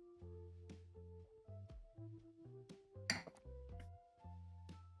 Mm-hmm.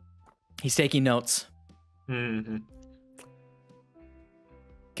 He's taking notes. Mm-hmm.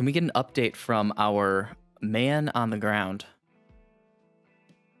 Can we get an update from our man on the ground?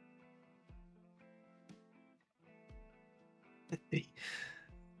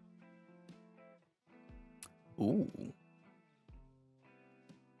 Ooh.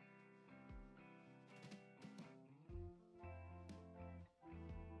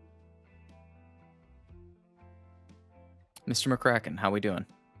 Mr. McCracken, how we doing?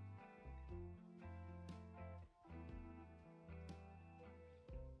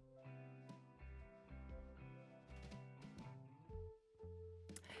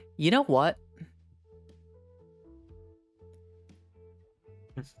 You know what?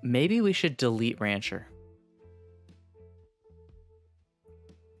 Maybe we should delete Rancher.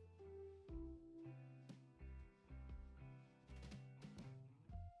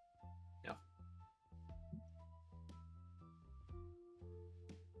 Yeah.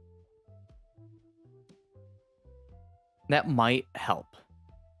 That might help.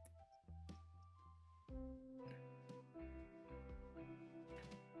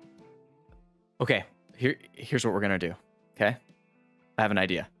 Okay, here's what we're gonna do. Okay, I have an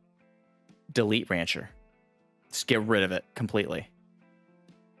idea. Delete Rancher. Just get rid of it completely.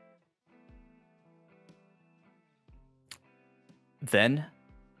 Then,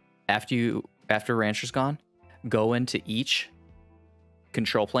 after Rancher's gone, go into each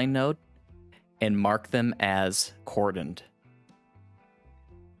control plane node and mark them as cordoned.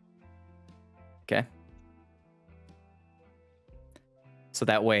 Okay. So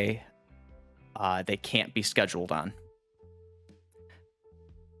that way, they can't be scheduled on.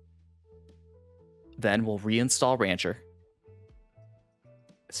 Then we'll reinstall Rancher.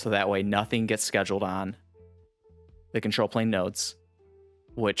 So that way nothing gets scheduled on the control plane nodes,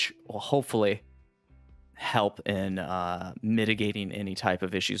 which will hopefully help in mitigating any type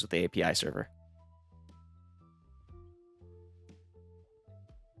of issues with the API server.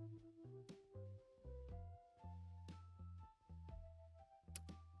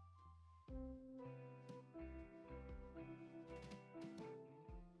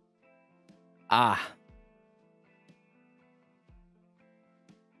 Ah.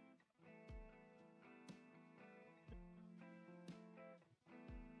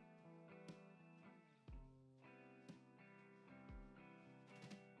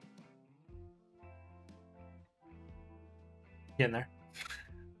 Getting there.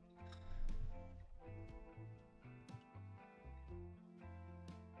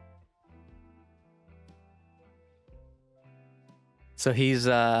 So he's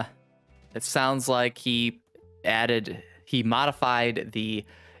it sounds like he modified the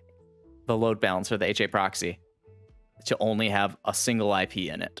load balancer, the HA proxy, to only have a single IP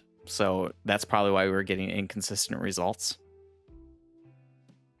in it. So that's probably why we were getting inconsistent results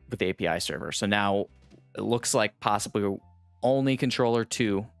with the API server. So now it looks like possibly only controller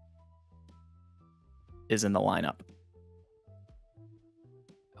 2 is in the lineup.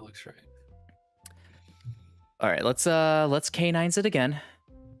 That looks right. All right, let's K9s it again,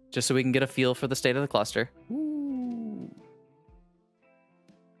 just so we can get a feel for the state of the cluster. Ooh.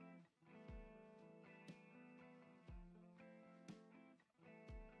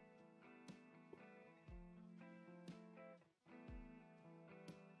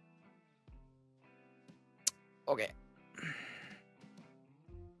 Okay.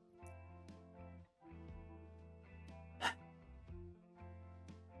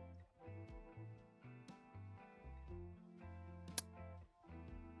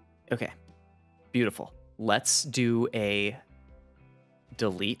 Okay, beautiful. Let's do a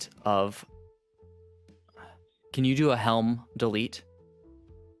delete of... Can you do a Helm delete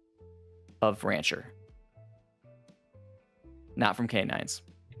of Rancher? Not from K9s.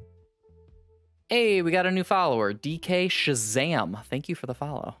 Hey, we got a new follower, DK Shazam. Thank you for the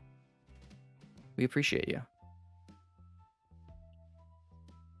follow. We appreciate you.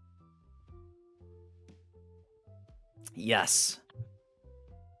 Yes.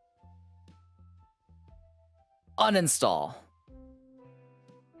 Uninstall.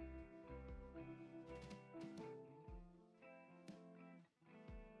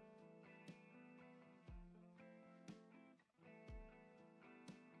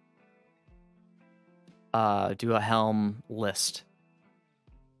 Do a Helm list.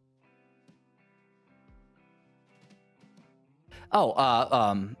 Oh,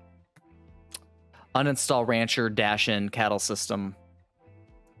 uninstall Rancher -in cattle system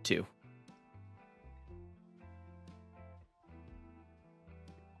 2.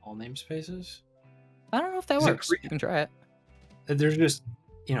 All namespaces? I don't know if that works. You can try it. There's just,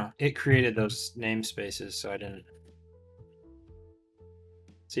 it created those namespaces, so I didn't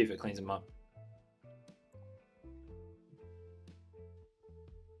see if it cleans them up.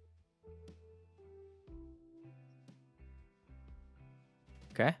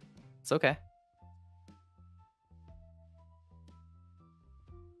 Okay. It's okay.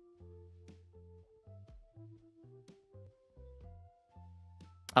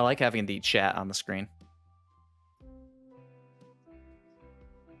 I like having the chat on the screen.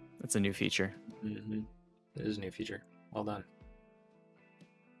 It's a new feature. Mm-hmm. It is a new feature. Well done.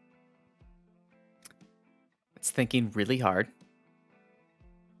 It's thinking really hard.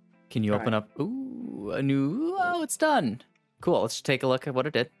 Can you open up? Ooh, a new... Oh, it's done. Cool. Let's take a look at what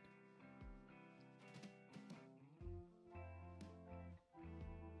it did.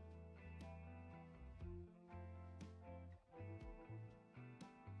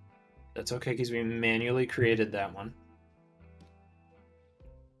 That's okay, because we manually created that one.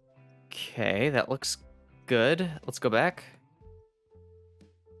 Okay, that looks good. Let's go back.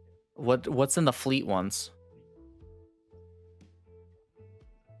 What's in the fleet ones?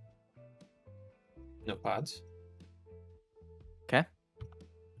 No pods. Okay.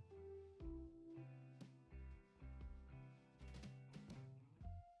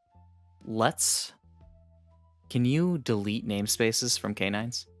 Can you delete namespaces from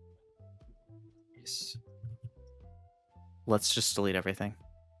K9s? Yes. Let's just delete everything.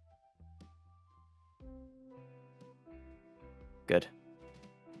 Good.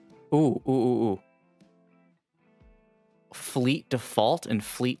 Ooh. Fleet default and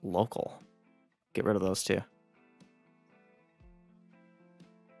fleet local. Get rid of those two.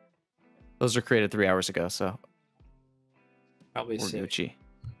 Those were created 3 hours ago, so Probably we're sick. Gucci.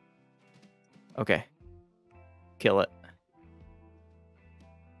 Okay. Kill it.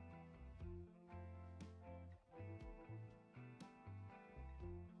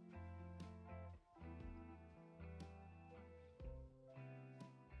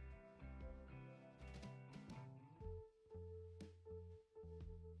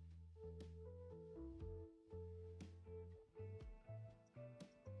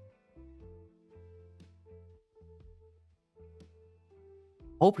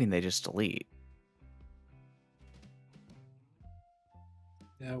 Hoping they just delete.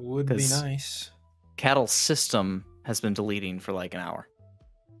 That would be 'Cause nice. Cattle's system has been deleting for like an hour.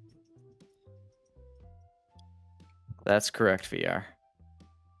 That's correct, VR.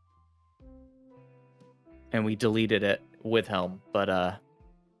 And we deleted it with Helm, but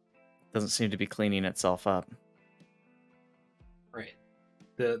doesn't seem to be cleaning itself up. Right.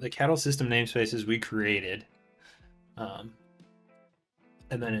 The cattle system namespaces we created,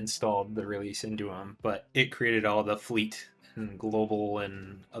 and then installed the release into them, but it created all the fleet and global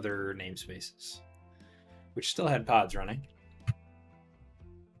and other namespaces, which still had pods running.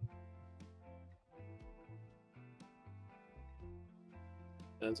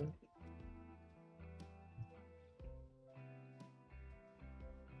 Doesn't.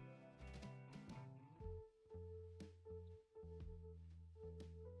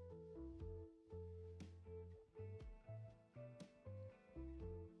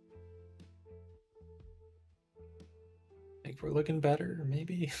 Think we're looking better,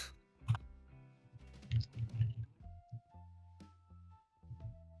 maybe.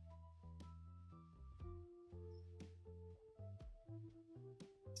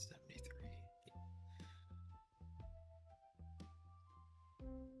 73.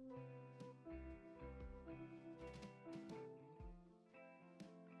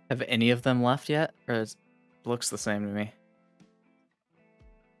 Have any of them left yet? Or it looks the same to me.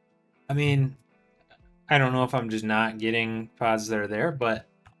 I mean, I don't know if I'm just not getting pods that are there, but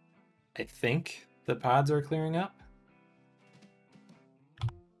I think the pods are clearing up.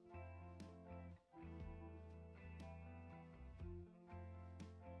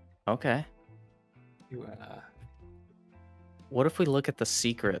 Okay. You, What if we look at the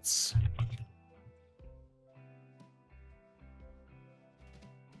secrets?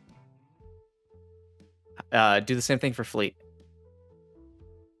 Do the same thing for fleet.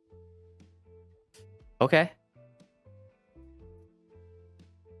 Okay.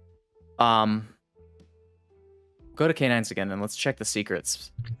 Go to K9s again and let's check the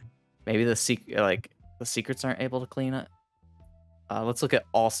secrets. Maybe the secrets aren't able to clean it. Let's look at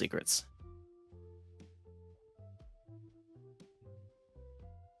all secrets.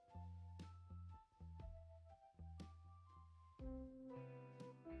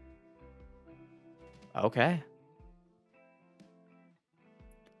 Okay.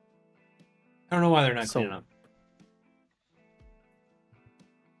 I don't know why they're not So- cleaning up.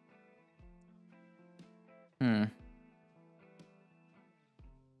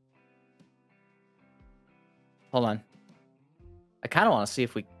 Hold on. I kind of want to see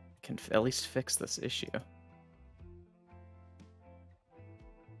if we can at least fix this issue.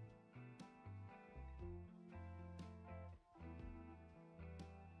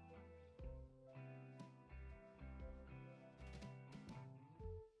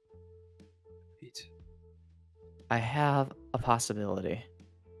 I have a possibility.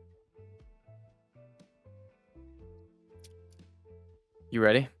 You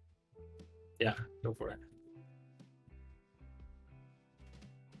ready? Yeah, go for it.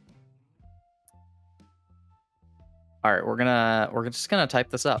 All right, we're just gonna type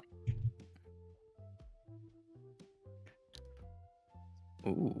this up.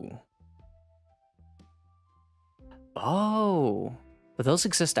 Ooh. Oh, but those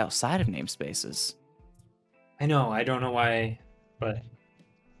exist outside of namespaces. I know. I don't know why, but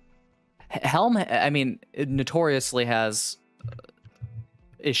Helm, I mean, it notoriously has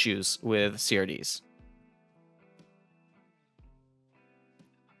issues with CRDs.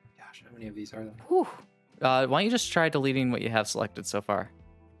 gosh, how many of these are there? Whew. Why don't you just try deleting what you have selected so far?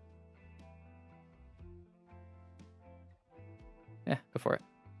 Yeah, go for it.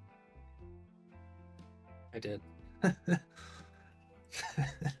 I did.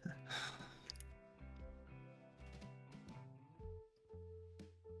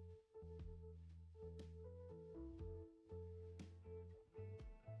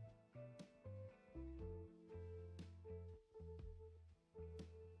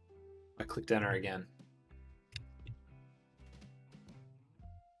 I clicked enter again.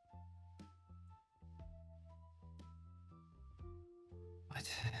 What?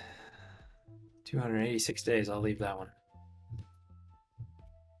 286 days. I'll leave that one.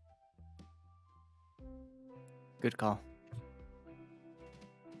 Good call.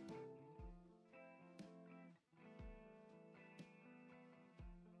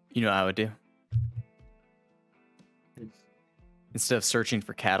 You know what I would do? Instead of searching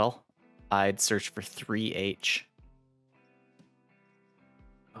for cattle, I'd search for 3H.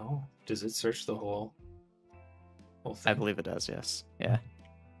 Oh, does it search the whole thing? I believe it does, yes. Yeah.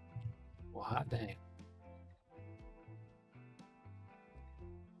 Well, hot dang.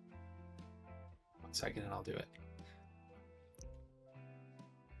 One second and I'll do it.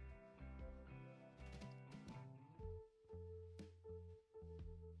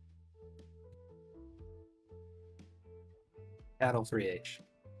 Cattle 3H.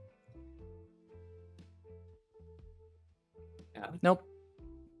 Yeah. Nope.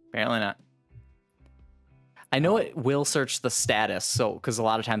 Apparently not. I know it will search the status, so because a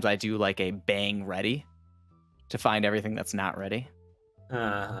lot of times I do like a bang ready to find everything that's not ready.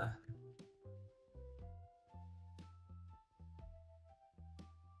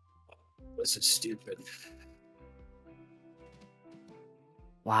 This is stupid.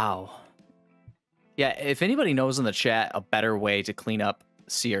 Wow. Yeah, if anybody knows in the chat a better way to clean up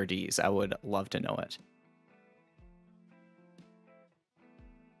CRDs, I would love to know it.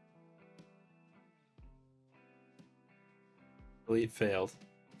 Delete failed.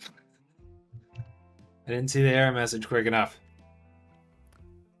 I didn't see the error message quick enough.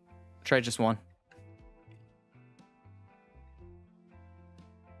 Try just one.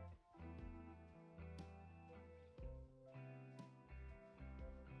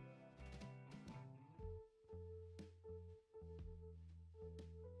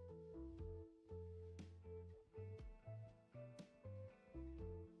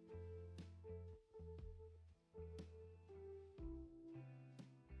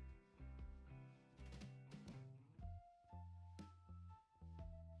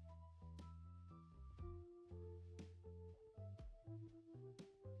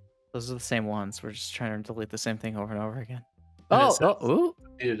 Those are the same ones. We're just trying to delete the same thing over and over again. Ooh.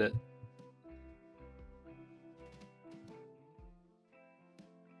 Deleted it.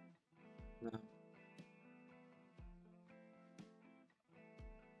 No.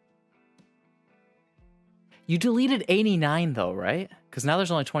 You deleted 89 though, right? Because now there's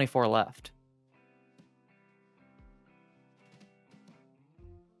only 24 left.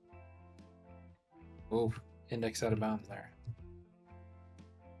 Oh, index out of bounds there.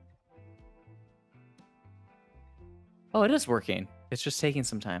 Oh, it is working. It's just taking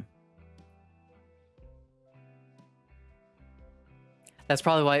some time. That's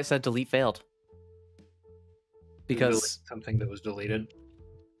probably why it said delete failed. Because something that was deleted.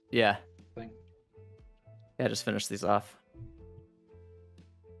 Yeah. Thing. Yeah, just finish these off.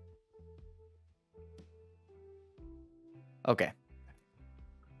 Okay.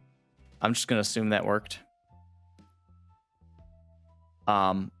 I'm just gonna assume that worked.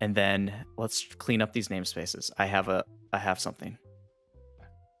 And then let's clean up these namespaces. I have something.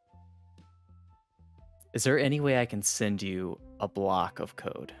 Is there any way I can send you a block of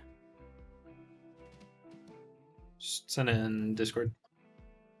code? Just send it in Discord.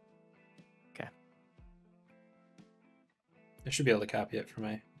 Okay. I should be able to copy it from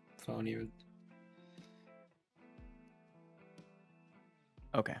my phone even.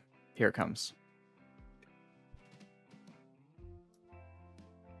 Okay, here it comes.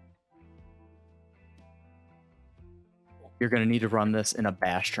 You're going to need to run this in a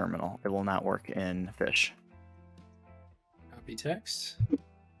bash terminal. It will not work in Fish. Copy text.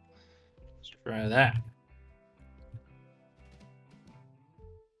 Let's try that.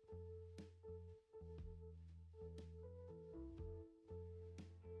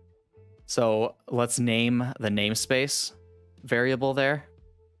 So let's name the namespace variable there.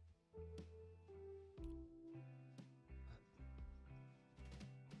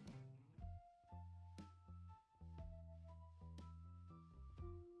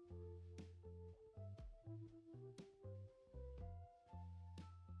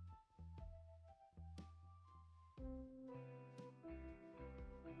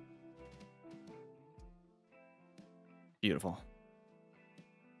 Beautiful.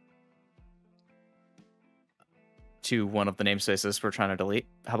 To one of the namespaces we're trying to delete.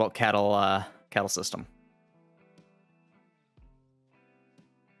 How about cattle system?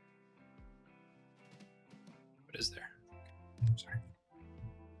 What is there? Sorry.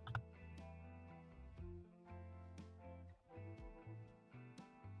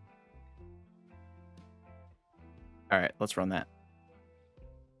 All right, let's run that.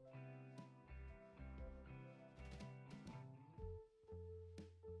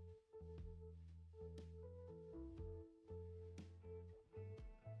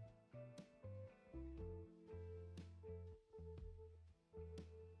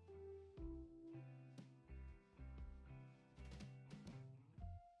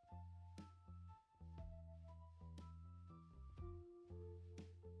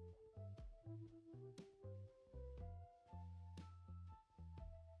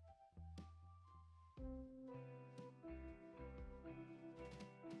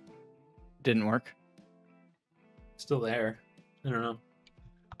 didn't work. Still there. I don't know.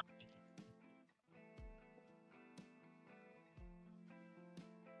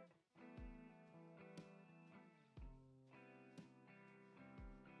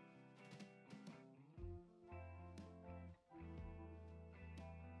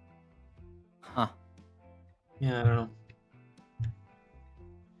 Huh. Yeah, I don't know.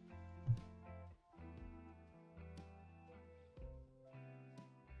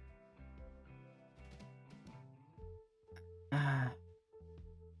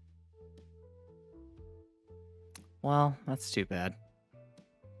 Well, that's too bad.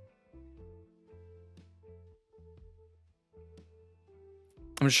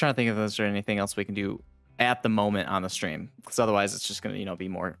 I'm just trying to think if there's anything else we can do at the moment on the stream, because otherwise it's just gonna, be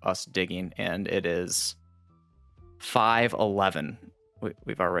more us digging, and it is 5:11.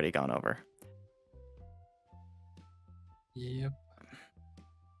 We've already gone over. Yep.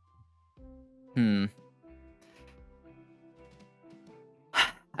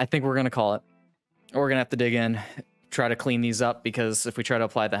 I think we're gonna call it. We're gonna have to dig in, try to clean these up, because if we try to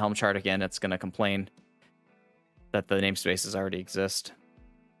apply the Helm chart again, it's gonna complain that the namespaces already exist.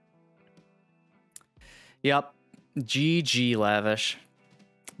 Yep. GG, Lavish.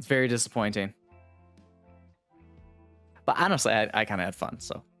 It's very disappointing. But honestly, I kind of had fun,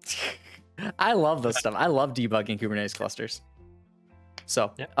 so. I love this stuff. I love debugging Kubernetes clusters.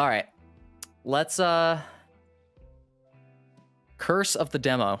 So, yeah. All right. Let's, Curse of the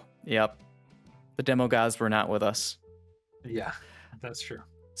demo. Yep. The demo guys were not with us. Yeah, that's true.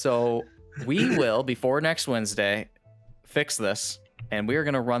 So we will, before next Wednesday, fix this, and we are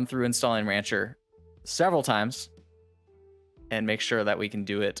going to run through installing Rancher several times and make sure that we can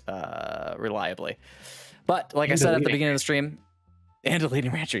do it reliably. But like I said at the beginning of the stream, and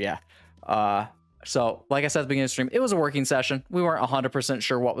deleting Rancher, yeah. So like I said at the beginning of the stream, it was a working session. We weren't 100%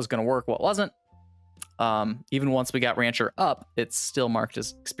 sure what was going to work, what wasn't. Even once we got Rancher up, it's still marked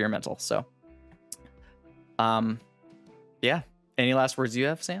as experimental. So, yeah. Any last words you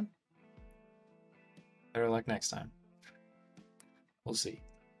have, Sam? Better luck next time. We'll see.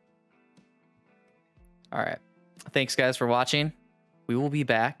 All right. Thanks, guys, for watching. We will be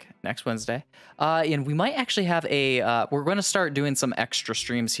back next Wednesday. And we might actually have we're going to start doing some extra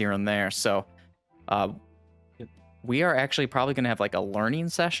streams here and there. So we are actually probably going to have like a learning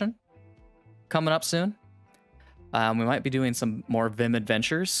session coming up soon. We might be doing some more Vim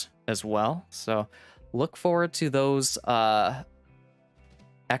adventures as well. So look forward to those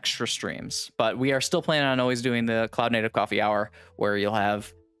extra streams. But we are still planning on always doing the Cloud Native Coffee Hour, where you'll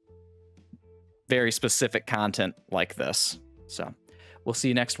have very specific content like this. So we'll see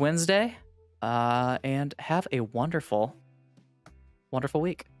you next Wednesday, and have a wonderful, wonderful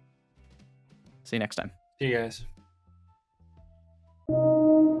week. See you next time. See you guys.